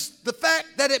touches the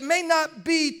fact that it may not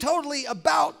be totally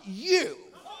about you,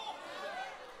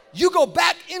 you go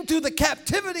back into the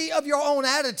captivity of your own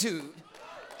attitude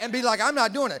and be like, I'm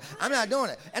not doing it. I'm not doing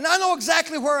it. And I know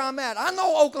exactly where I'm at. I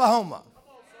know Oklahoma.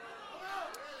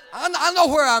 I know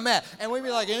where I'm at. And we be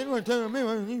like,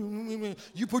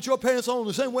 you put your pants on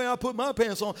the same way I put my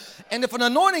pants on. And if an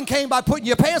anointing came by putting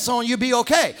your pants on, you'd be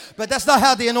okay. But that's not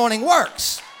how the anointing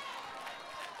works.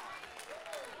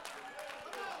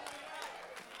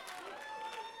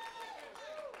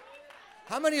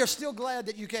 How many are still glad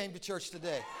that you came to church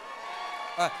today?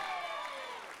 All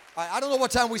right, I don't know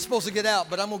what time we're supposed to get out,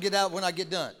 but I'm going to get out when I get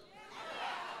done.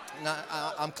 Now,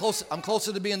 I'm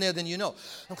closer to being there than you know.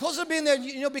 I'm closer to being there,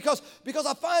 because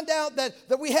I find out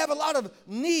that we have a lot of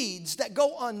needs that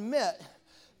go unmet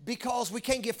because we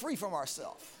can't get free from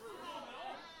ourselves.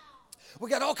 We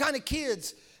got all kind of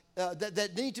kids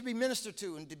that need to be ministered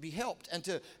to and to be helped and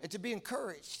to be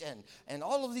encouraged and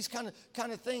all of these kind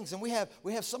of things. And we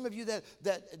have some of you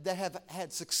that have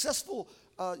had successful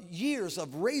years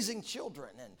of raising children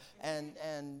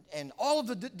and all of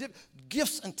the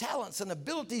gifts and talents and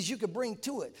abilities you could bring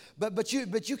to it. But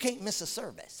you can't miss a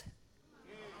service.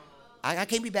 I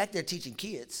can't be back there teaching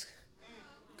kids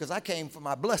because I came for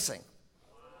my blessing.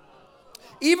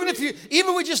 Even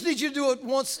we just need you to do it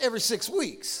once every 6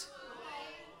 weeks.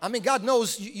 I mean, God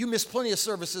knows you miss plenty of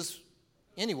services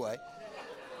anyway.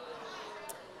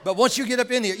 But once you get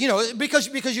up in here,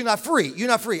 because you're not free. You're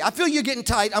not free. I feel you're getting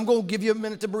tight. I'm going to give you a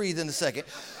minute to breathe in a second.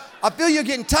 I feel you're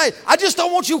getting tight. I just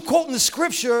don't want you quoting the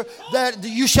scripture that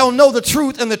you shall know the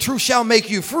truth and the truth shall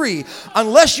make you free,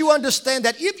 unless you understand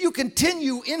that if you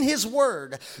continue in his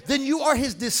word, then you are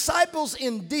his disciples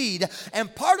indeed.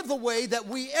 And part of the way that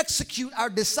we execute our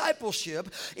discipleship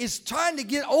is trying to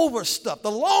get over stuff.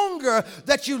 The longer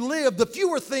that you live, the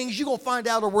fewer things you're going to find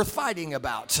out are worth fighting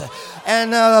about.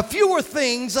 And fewer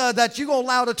things that you're going to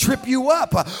allow to trip you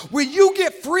up. When you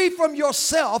get free from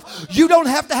yourself, you don't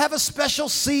have to have a special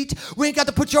seat. We ain't got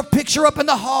to put your picture up in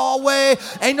the hallway.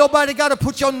 Ain't nobody got to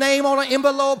put your name on an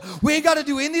envelope. We ain't got to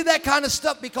do any of that kind of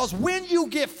stuff, because when you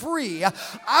get free,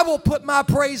 I will put my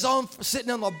praise on sitting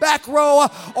in the back row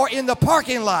or in the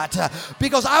parking lot,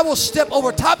 because I will step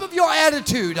over top of your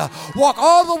attitude, walk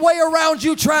all the way around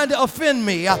you trying to offend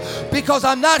me, because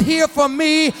I'm not here for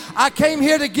me. I came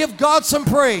here to give God some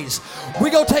praise.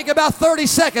 We're going to take about 30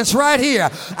 seconds right here.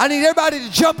 I need everybody to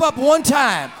jump up one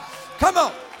time. Come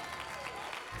on.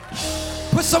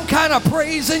 Put some kind of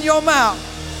praise in your mouth.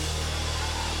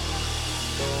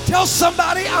 Tell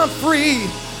somebody I'm free.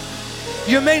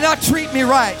 You may not treat me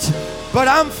right, but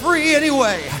I'm free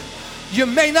anyway. You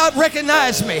may not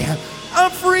recognize me.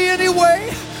 I'm free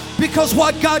anyway, because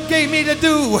what God gave me to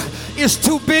do is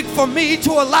too big for me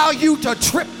to allow you to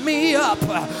trip me up.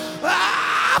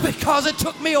 Because it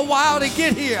took me a while to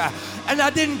get here. And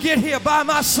I didn't get here by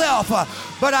myself,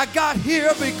 but I got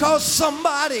here because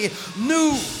somebody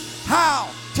knew how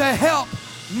to help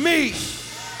me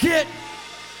get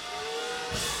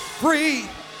free.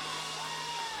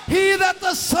 He that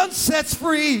the Son sets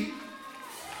free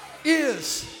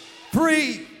is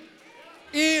free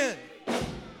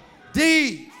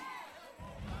indeed.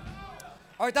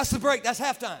 All right, that's the break. That's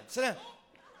halftime. Sit down.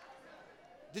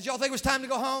 Did y'all think it was time to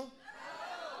go home?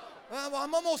 Well,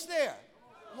 I'm almost there.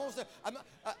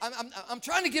 I'm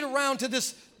trying to get around to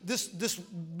this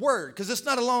word, because it's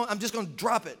not alone. I'm just going to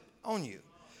drop it on you,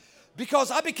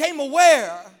 because I became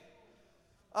aware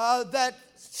that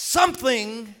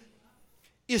something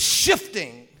is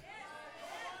shifting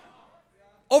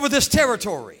over this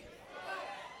territory.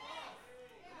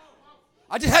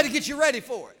 I just had to get you ready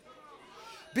for it,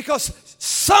 because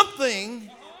something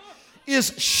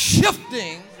is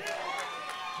shifting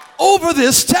over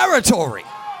this territory.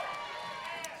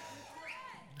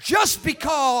 Just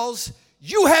because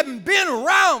you haven't been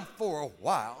around for a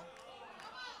while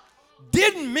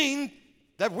didn't mean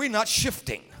that we're not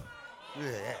shifting.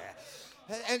 Yeah.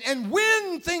 And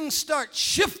when things start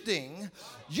shifting,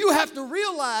 you have to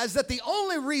realize that the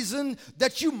only reason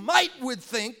that you would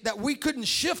think that we couldn't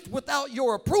shift without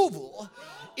your approval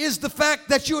is the fact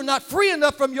that you're not free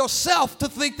enough from yourself to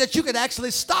think that you could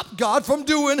actually stop God from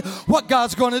doing what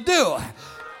God's going to do.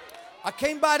 I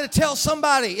came by to tell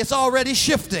somebody it's already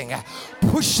shifting.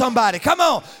 Push somebody. Come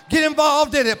on, get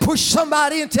involved in it. Push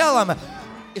somebody and tell them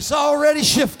it's already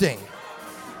shifting.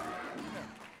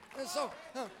 And so,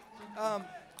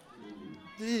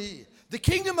 the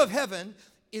kingdom of heaven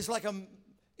is like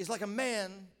a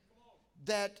man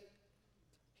that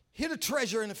hid a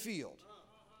treasure in a field.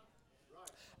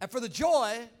 And for the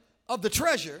joy of the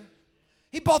treasure,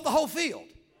 he bought the whole field.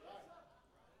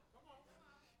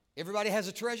 Everybody has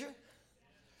a treasure,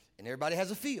 and everybody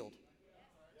has a field.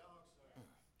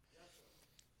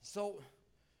 So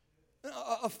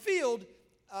a field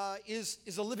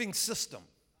is a living system.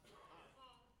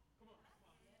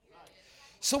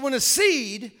 So when a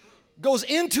seed goes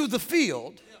into the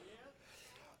field,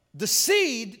 the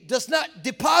seed does not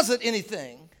deposit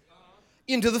anything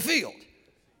into the field.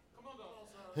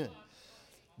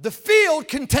 The field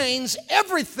contains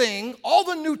everything, all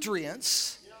the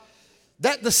nutrients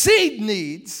that the seed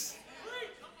needs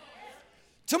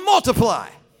to multiply.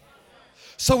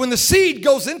 So when the seed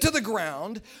goes into the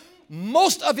ground,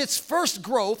 most of its first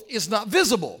growth is not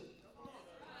visible.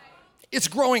 It's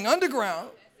growing underground,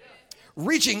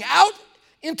 reaching out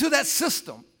into that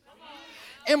system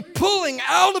and pulling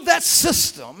out of that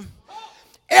system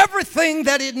everything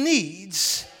that it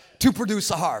needs to produce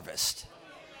a harvest.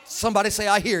 Somebody say,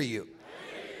 I hear you.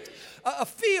 A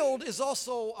field is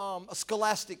also a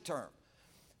scholastic term.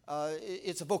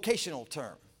 It's a vocational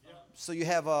term. So you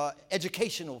have an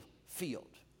educational field.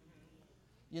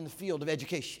 You're in the field of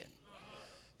education.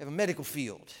 You have a medical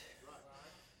field.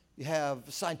 You have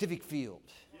a scientific field.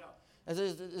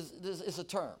 It's a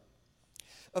term.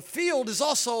 A field is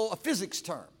also a physics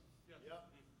term.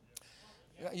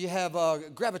 You have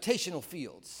gravitational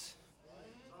fields.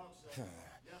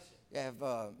 You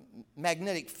have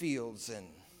magnetic fields and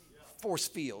force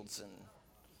fields. And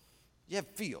you have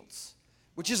fields,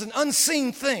 which is an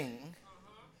unseen thing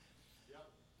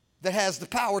that has the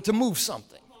power to move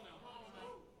something.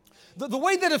 The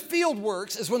way that a field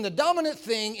works is when the dominant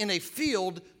thing in a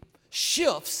field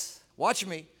shifts, watch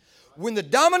me, when the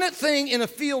dominant thing in a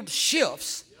field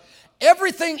shifts,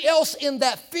 everything else in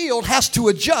that field has to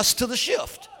adjust to the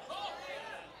shift.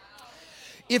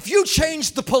 If you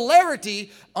change the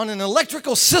polarity on an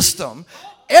electrical system,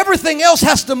 everything else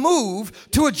has to move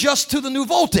to adjust to the new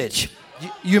voltage.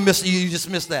 You just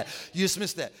missed that. You just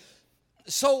missed that.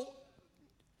 So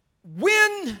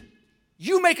when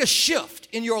you make a shift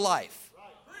in your life,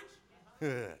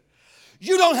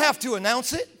 you don't have to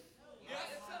announce it.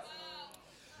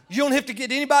 You don't have to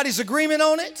get anybody's agreement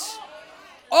on it.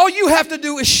 All you have to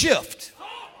do is shift.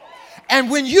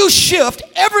 And when you shift,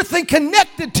 everything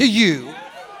connected to you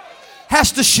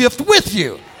has to shift with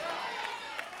you.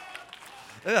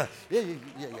 Yeah.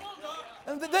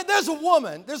 And there's a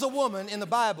woman in the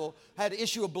Bible had an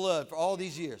issue of blood for all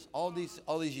these years.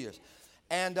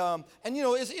 And you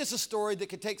know, it's a story that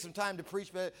could take some time to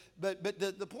preach, but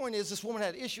the point is this woman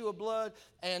had an issue of blood,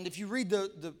 and if you read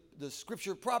the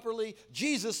scripture properly,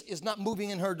 Jesus is not moving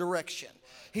in her direction.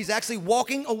 He's actually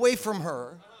walking away from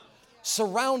her,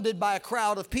 surrounded by a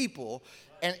crowd of people,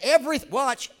 and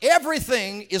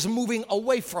everything is moving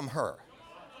away from her.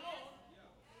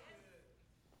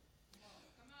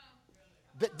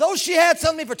 But though she had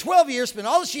something for 12 years, spent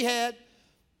all that she had,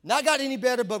 not got any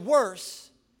better but worse,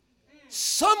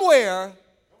 somewhere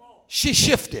she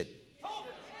shifted.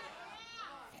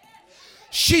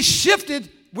 She shifted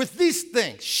with these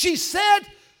things. She said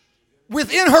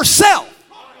within herself.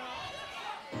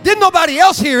 Didn't nobody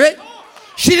else hear it.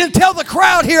 She didn't tell the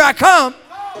crowd, here I come.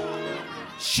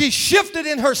 She shifted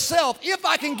in herself. If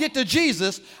I can get to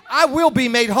Jesus, I will be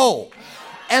made whole.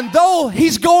 And though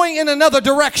he's going in another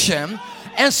direction,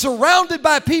 and surrounded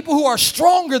by people who are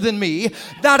stronger than me,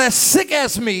 not as sick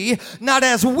as me, not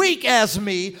as weak as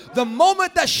me, the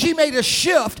moment that she made a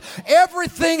shift,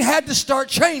 everything had to start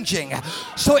changing.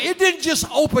 So it didn't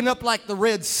just open up like the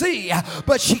Red Sea,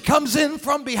 but she comes in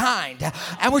from behind.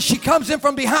 And when she comes in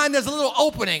from behind, there's a little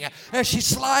opening, and she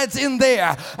slides in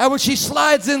there. And when she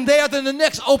slides in there, then the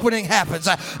next opening happens,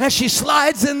 and she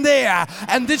slides in there,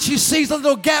 and then she sees a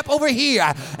little gap over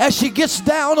here, and she gets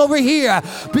down over here,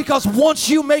 because once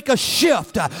you make a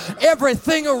shift,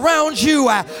 everything around you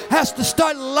has to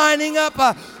start lining up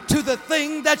to the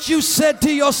thing that you said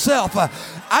to yourself.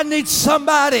 I need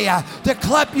somebody to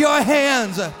clap your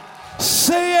hands.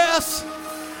 Say yes,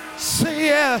 say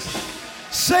yes,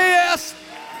 say yes,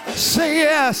 say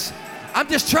yes. I'm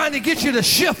just trying to get you to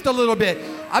shift a little bit.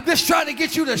 I'm just trying to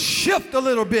get you to shift a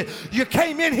little bit. You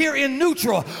came in here in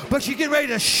neutral, but you're getting ready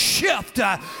to shift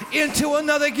into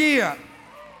another gear.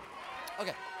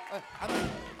 Okay.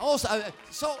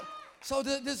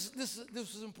 This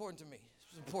is important to me.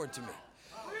 This is important to me.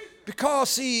 Because,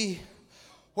 see,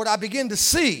 what I begin to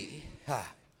see,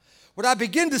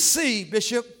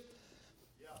 Bishop,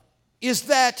 is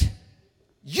that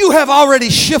you have already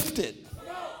shifted.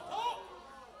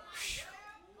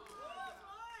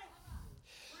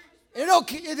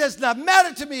 It does not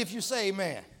matter to me if you say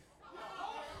amen.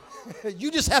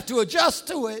 You just have to adjust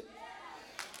to it.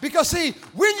 Because, see,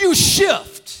 when you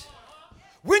shift,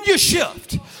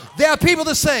 there are people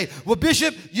that say, well,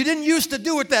 Bishop, you didn't used to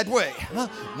do it that way,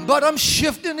 but I'm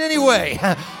shifting anyway.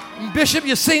 Bishop,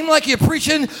 you seem like you're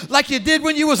preaching like you did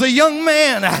when you was a young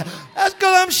man. That's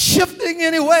because I'm shifting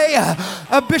anyway.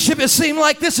 Bishop, it seemed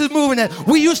like this is moving.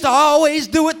 We used to always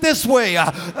do it this way.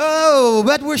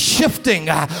 But we're shifting.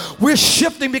 We're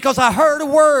shifting because I heard a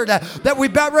word that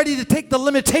we're about ready to take the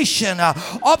limitation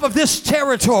off of this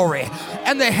territory.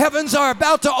 And the heavens are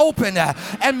about to open.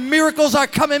 And miracles are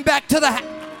coming back to the house.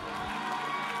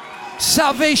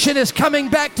 Salvation is coming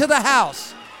back to the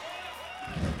house.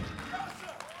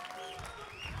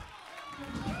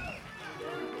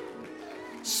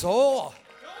 So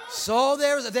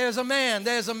there's a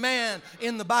man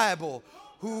in the Bible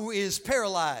who is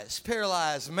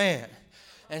paralyzed man.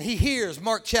 And he hears,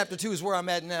 Mark chapter 2 is where I'm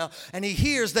at now, and he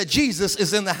hears that Jesus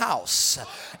is in the house.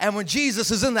 And when Jesus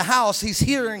is in the house, he's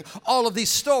hearing all of these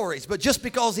stories. But just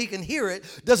because he can hear it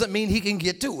doesn't mean he can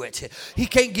get to it. He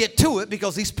can't get to it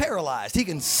because he's paralyzed. He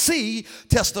can see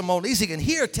testimonies, he can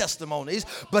hear testimonies,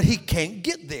 but he can't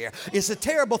get there. It's a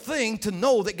terrible thing to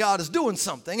know that God is doing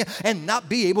something and not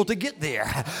be able to get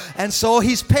there. And so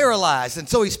he's paralyzed.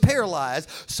 So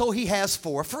he has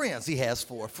 4 friends.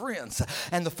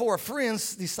 And the 4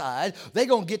 friends decide they're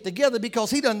going to get together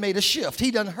because he done made a shift. He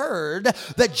done heard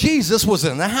that Jesus was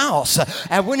in the house.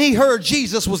 And when he heard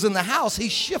Jesus was in the house, he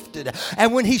shifted.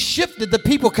 And when he shifted, the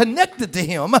people connected to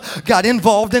him got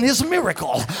involved in his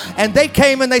miracle. And they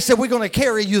came and they said, we're going to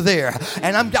carry you there.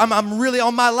 And I'm really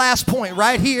on my last point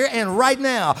right here and right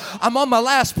now. I'm on my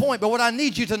last point, but what I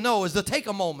need you to know is to take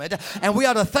a moment and we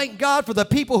ought to thank God for the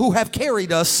people who have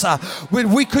carried us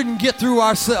when we couldn't get through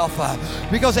ourselves.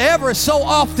 Because ever so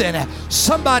often,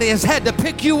 somebody has had to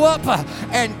pick you up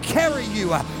and carry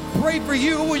you, pray for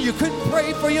you when you couldn't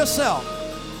pray for yourself.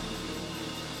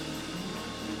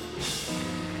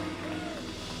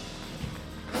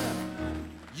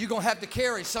 You're going to have to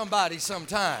carry somebody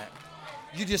sometime.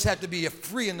 You just have to be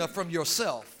free enough from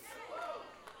yourself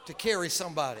to carry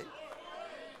somebody.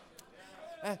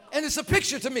 And it's a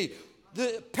picture to me.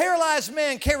 The paralyzed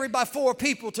man carried by 4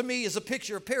 people to me is a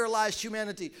picture of paralyzed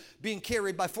humanity being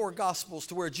carried by 4 gospels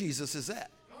to where Jesus is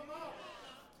at.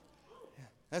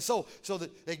 And so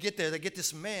they get there, they get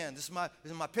this man. This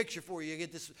is my picture for you. You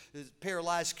get this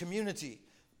paralyzed community.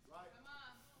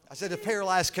 I said a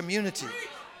paralyzed community.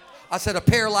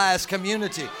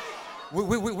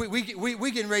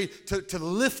 We getting ready to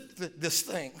lift this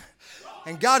thing.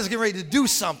 And God is getting ready to do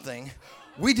something.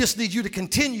 We just need you to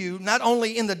continue not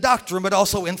only in the doctrine, but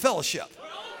also in fellowship.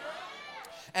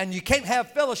 And you can't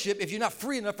have fellowship if you're not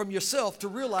free enough from yourself to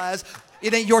realize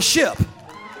it ain't your ship.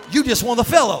 You just one of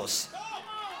the fellows.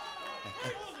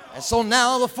 And so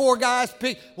now the 4 guys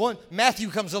pick one. Matthew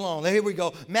comes along. Here we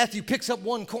go. Matthew picks up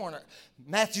one corner.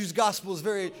 Matthew's gospel is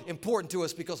very important to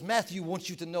us because Matthew wants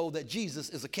you to know that Jesus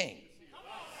is a king.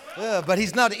 But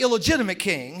he's not an illegitimate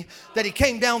king, that he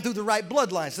came down through the right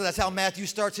bloodline. So that's how Matthew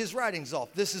starts his writings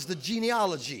off. This is the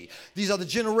genealogy. These are the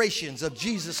generations of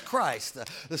Jesus Christ,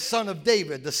 the son of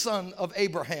David, the son of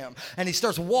Abraham. And he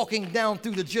starts walking down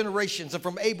through the generations. And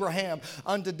from Abraham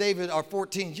unto David are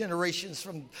 14 generations.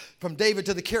 From David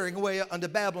to the carrying away unto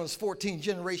Babylon is 14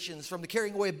 generations. From the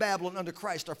carrying away of Babylon unto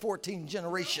Christ are 14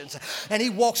 generations. And he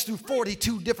walks through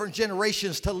 42 different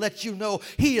generations to let you know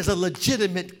he is a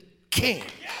legitimate king.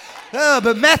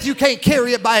 But Matthew can't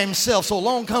carry it by himself, so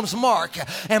along comes Mark,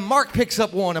 and Mark picks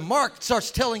up one, and Mark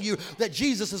starts telling you that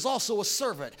Jesus is also a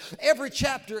servant. Every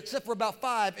chapter, except for about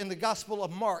 5 in the Gospel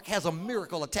of Mark, has a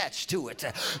miracle attached to it.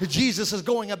 Jesus is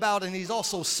going about, and he's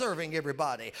also serving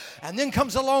everybody. And then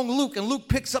comes along Luke, and Luke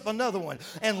picks up another one.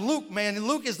 And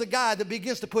Luke is the guy that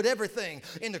begins to put everything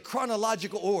into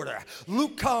chronological order.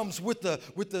 Luke comes with the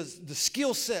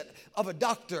skill set of a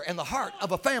doctor and the heart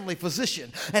of a family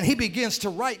physician, and he begins to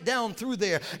write down down through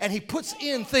there and he puts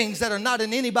in things that are not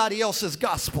in anybody else's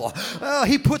gospel.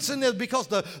 He puts in there because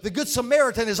the Good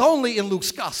Samaritan is only in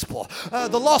Luke's gospel.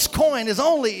 The lost coin is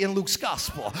only in Luke's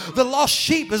gospel. The lost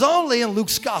sheep is only in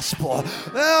Luke's gospel.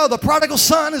 The prodigal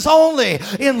son is only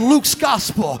in Luke's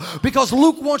gospel, because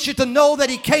Luke wants you to know that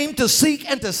he came to seek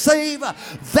and to save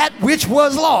that which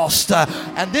was lost.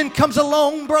 And then comes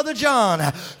along Brother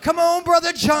John. Come on,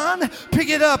 Brother John, pick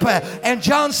it up. And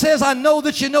John says, I know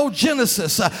that you know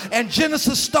Genesis, and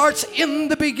Genesis starts in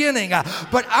the beginning,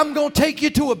 but I'm going to take you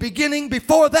to a beginning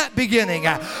before that beginning,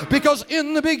 because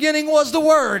in the beginning was the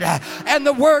Word, and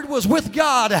the Word was with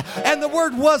God, and the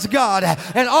Word was God,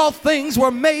 and all things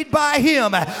were made by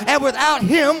Him, and without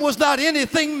Him was not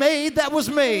anything made that was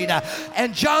made.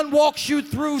 And John walks you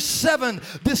through 7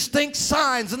 distinct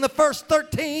signs in the first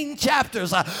 13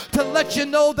 chapters to let you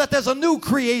know that there's a new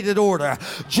created order.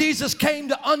 Jesus came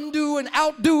to undo and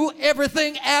outdo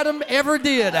everything Adam ever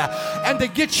did, and to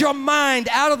get your mind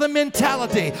out of the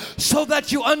mentality so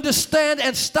that you understand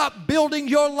and stop building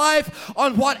your life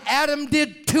on what Adam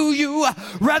did to you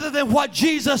rather than what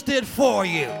Jesus did for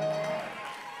you.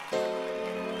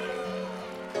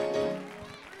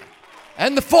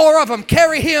 And the 4 of them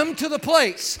carry him to the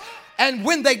place. And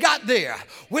when they got there,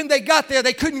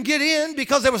 they couldn't get in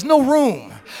because there was no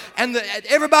room. And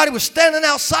everybody was standing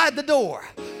outside the door.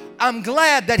 I'm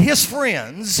glad that his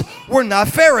friends were not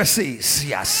Pharisees.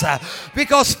 Yes,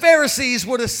 because Pharisees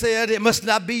would have said, it must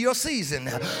not be your season.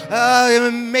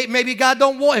 Maybe God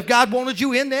don't want, if God wanted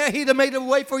you in there, he'd have made a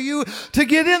way for you to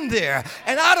get in there.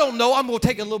 And I don't know, I'm going to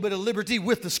take a little bit of liberty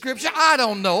with the scripture. I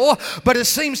don't know, but it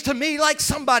seems to me like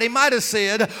somebody might have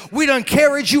said, we done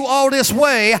carried you all this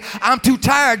way. I'm too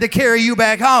tired to carry you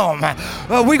back home.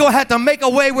 We're going to have to make a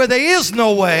way where there is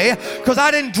no way, because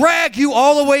I didn't drag you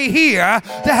all the way here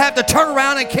to have to turn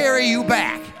around and carry you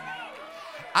back.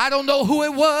 I don't know who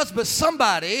it was, but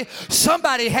somebody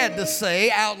had to say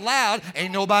out loud,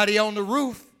 ain't nobody on the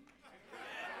roof.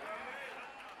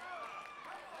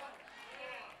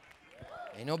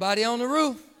 Ain't nobody on the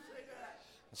roof.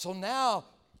 So now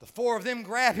the 4 of them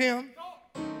grab him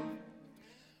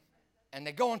and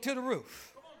they go onto the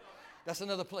roof. That's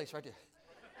another place right there.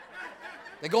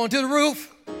 They go onto the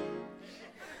roof.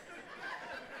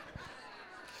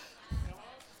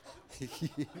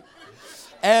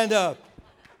 And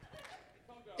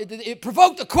it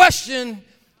provoked a question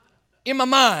in my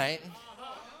mind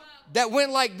that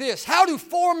went like this: how do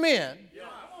 4 men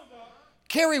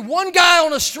carry one guy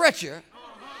on a stretcher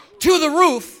to the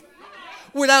roof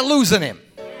without losing him?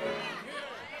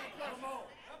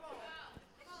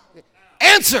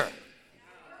 Answer: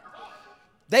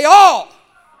 they all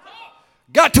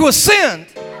got to ascend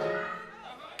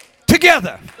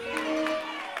together.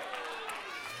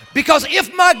 Because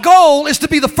if my goal is to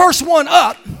be the first one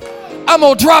up, I'm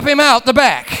going to drop him out the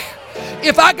back.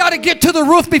 If I got to get to the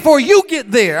roof before you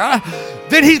get there,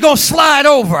 then he's going to slide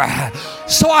over.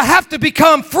 So I have to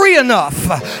become free enough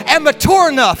and mature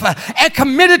enough and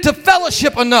committed to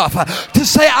fellowship enough to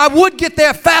say I would get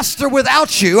there faster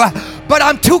without you, but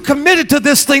I'm too committed to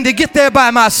this thing to get there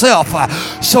by myself.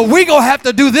 So we're going to have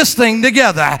to do this thing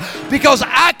together, because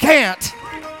I can't,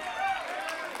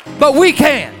 but we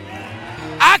can.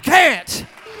 I can't,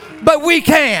 but we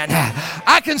can.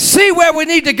 I can see where we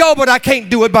need to go, but I can't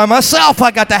do it by myself.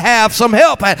 I got to have some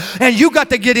help, and you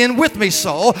got to get in with me.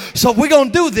 So if we're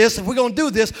going to do this,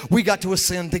 we got to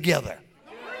ascend together.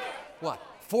 What?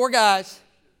 4 guys,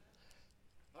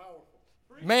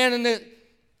 man in the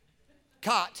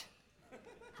cot,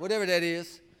 whatever that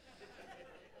is,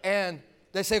 and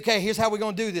they say, okay, here's how we're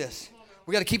going to do this.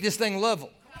 We got to keep this thing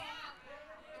level.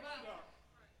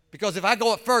 Because if I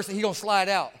go up first, he's going to slide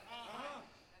out.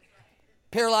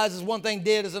 Paralyzed is one thing,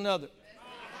 dead is another.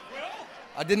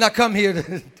 I did not come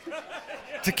here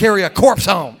to carry a corpse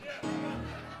home.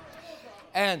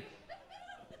 And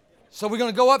so we're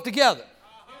going to go up together.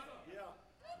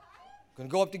 Going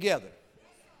to go up together.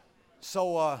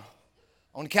 So on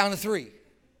the count of 3,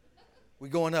 we're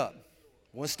going up.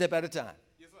 1 step at a time.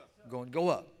 We're going to go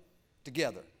up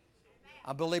together.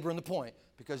 I'm belaboring the point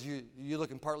because you're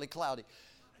looking partly cloudy.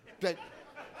 But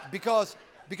because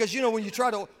you know, when you try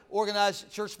to organize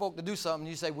church folk to do something,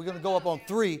 you say we're going to go up on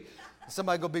 3.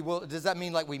 Somebody going to be, well, does that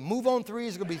mean like we move on 3?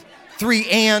 Is it going to be 3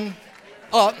 and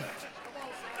up?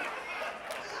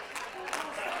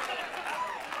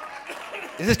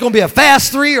 Is this going to be a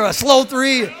fast 3 or a slow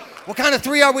 3? What kind of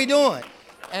 3 are we doing?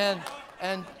 And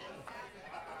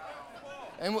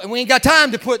we ain't got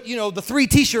time to put, you know, the 3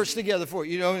 T-shirts together for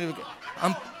you. You know,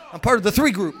 I'm part of the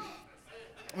 3 group.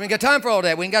 We ain't got time for all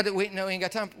that. We ain't got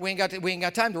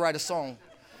time to write a song.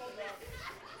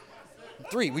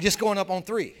 3. We're just going up on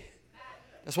 3.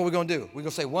 That's what we're going to do. We're going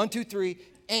to say 1, 2, 3,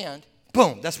 and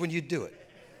boom. That's when you do it.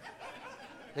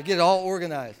 They get it all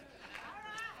organized.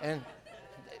 And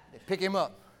they pick him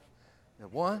up.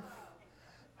 1,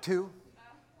 2,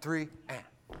 3, and.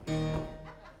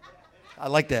 I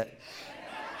like that.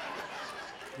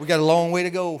 We got a long way to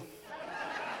go.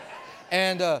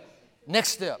 And next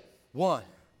step. 1,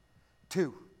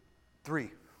 2,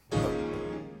 3. You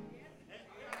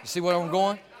see where I'm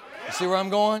going? You see where I'm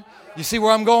going? You see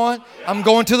where I'm going? I'm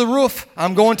going to the roof.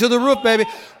 I'm going to the roof, baby.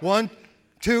 1,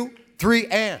 2, 3,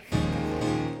 and.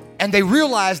 And they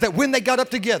realized that when they got up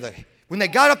together, when they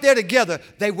got up there together,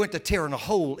 they went to tearing a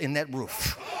hole in that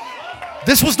roof.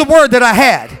 This was the word that I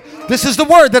had. This is the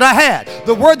word that I had.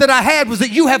 The word that I had was that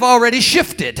you have already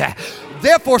shifted.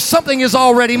 Therefore, something is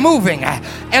already moving.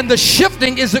 And the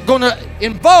shifting is going to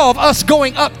involve us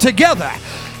going up together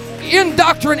in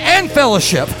doctrine and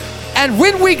fellowship. And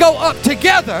when we go up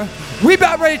together, we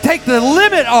about ready to take the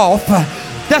limit off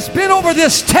that's been over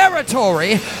this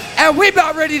territory, and we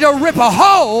about ready to rip a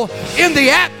hole in the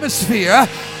atmosphere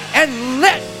and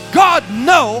let God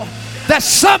know that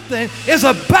something is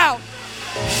about.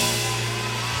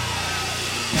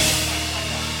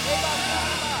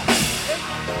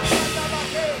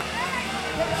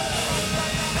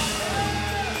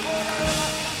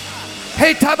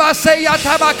 Hey, tabase ya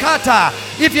tabakata.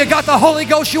 If you got the Holy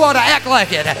Ghost, you ought to act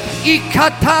like it.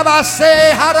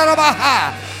 Ikatabase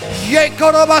hararabaha.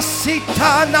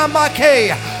 Yekorobasita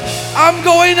namake. I'm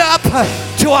going up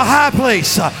to a high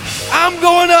place. I'm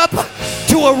going up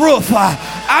to a roof.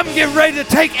 I'm getting ready to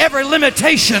take every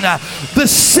limitation. The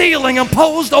ceiling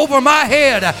imposed over my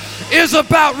head is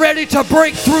about ready to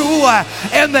break through,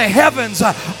 and the heavens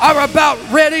are about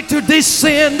ready to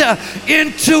descend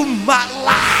into my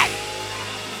life.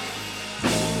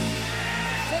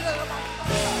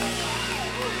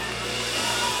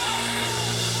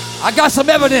 I got some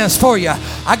evidence for you.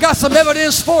 I got some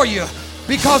evidence for you.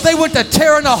 Because they went to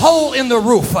tearing a hole in the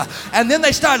roof. And then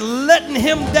they started letting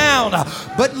him down.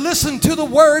 But listen to the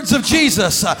words of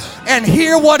Jesus and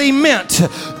hear what he meant.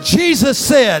 Jesus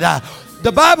said,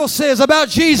 the Bible says about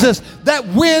Jesus that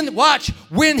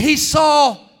when he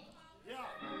saw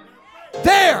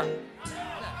there,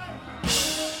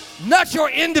 not your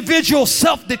individual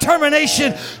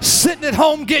self-determination sitting at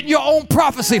home getting your own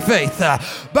prophecy faith,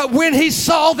 but when he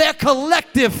saw their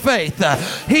collective faith,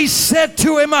 he said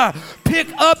to him, pick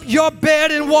up your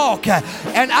bed and walk.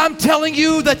 And I'm telling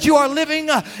you that you are living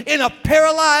in a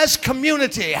paralyzed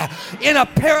community, in a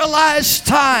paralyzed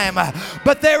time.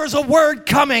 But there is a word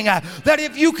coming that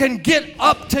if you can get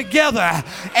up together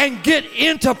and get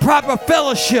into proper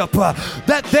fellowship,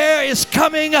 that there is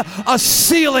coming a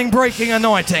ceiling breaking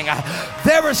anointing.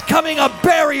 There is coming a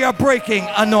barrier breaking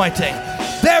anointing.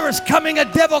 There is coming a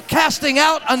devil casting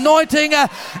out anointing,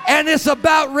 and it's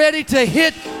about ready to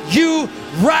hit you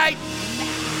right now.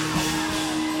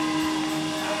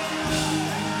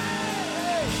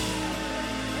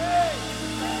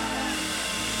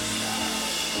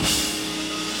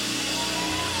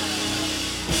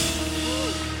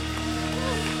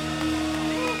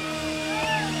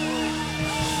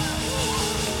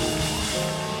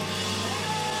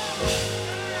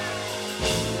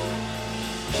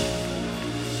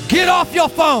 Get off your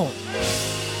phone.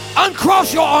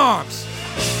 Uncross your arms.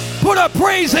 Put a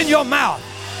praise in your mouth.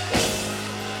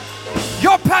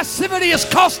 Your passivity is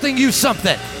costing you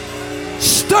something.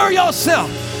 Stir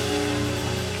yourself,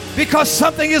 because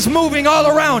something is moving all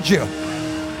around you.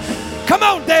 Come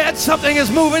on, Dad, something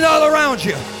is moving all around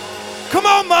you. Come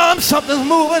on, Mom, something's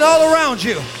moving all around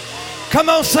you. Come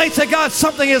on, saints of God,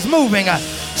 something is moving.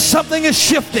 Something is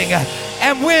shifting.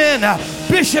 And when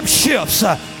Bishop shifts,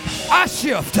 I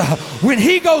shift. When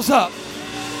he goes up,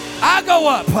 I go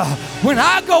up. When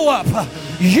I go up,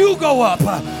 you go up.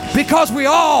 Because we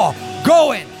all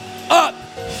going up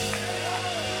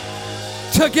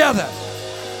together.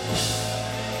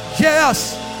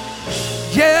 Yes.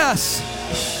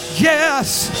 Yes.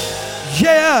 Yes.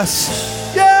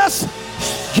 Yes.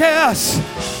 Yes. Yes.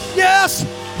 Yes.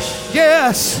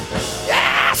 Yes.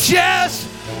 Yes. Yes.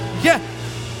 Yeah.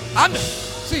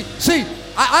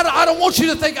 I don't want you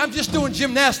to think I'm just doing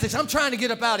gymnastics. I'm trying to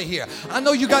get up out of here. I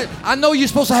know you're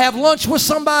supposed to have lunch with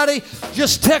somebody.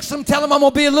 Just text them, tell them I'm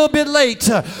going to be a little bit late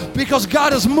because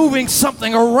God is moving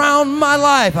something around my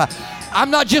life. I'm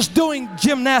not just doing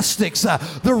gymnastics.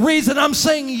 The reason I'm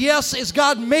saying yes is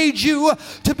God made you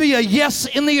to be a yes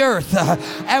in the earth.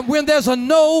 And when there's a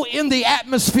no in the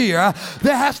atmosphere,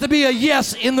 there has to be a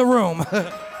yes in the room.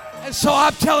 And so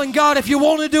I'm telling God, if you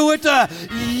want to do it,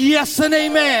 yes and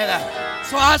amen.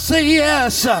 So I say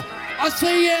yes I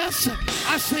say yes.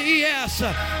 I say yes.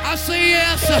 I say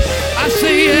yes. I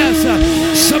say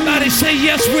yes. Somebody say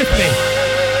yes with me.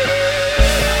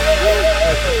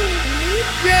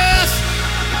 Yes.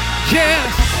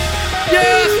 Yes.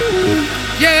 Yes.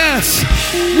 Yes.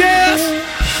 Yes.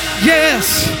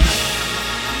 Yes.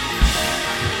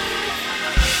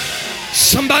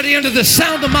 Somebody under the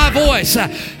sound of my voice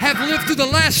have lived through the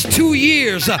last 2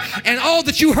 years, and all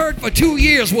that you heard for 2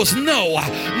 years was no,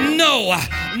 no,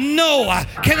 no.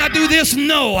 Can I do this?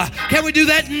 No. Can we do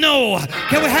that? No.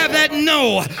 Can we have that?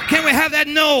 No. Can we have that?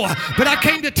 No. But I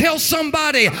came to tell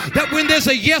somebody that when there's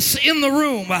a yes in the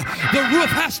room, the roof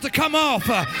has to come off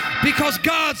because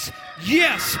God's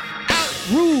yes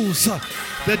outrules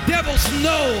the devil's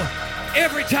no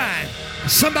every time.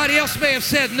 Somebody else may have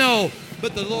said no,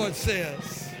 but the Lord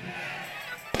says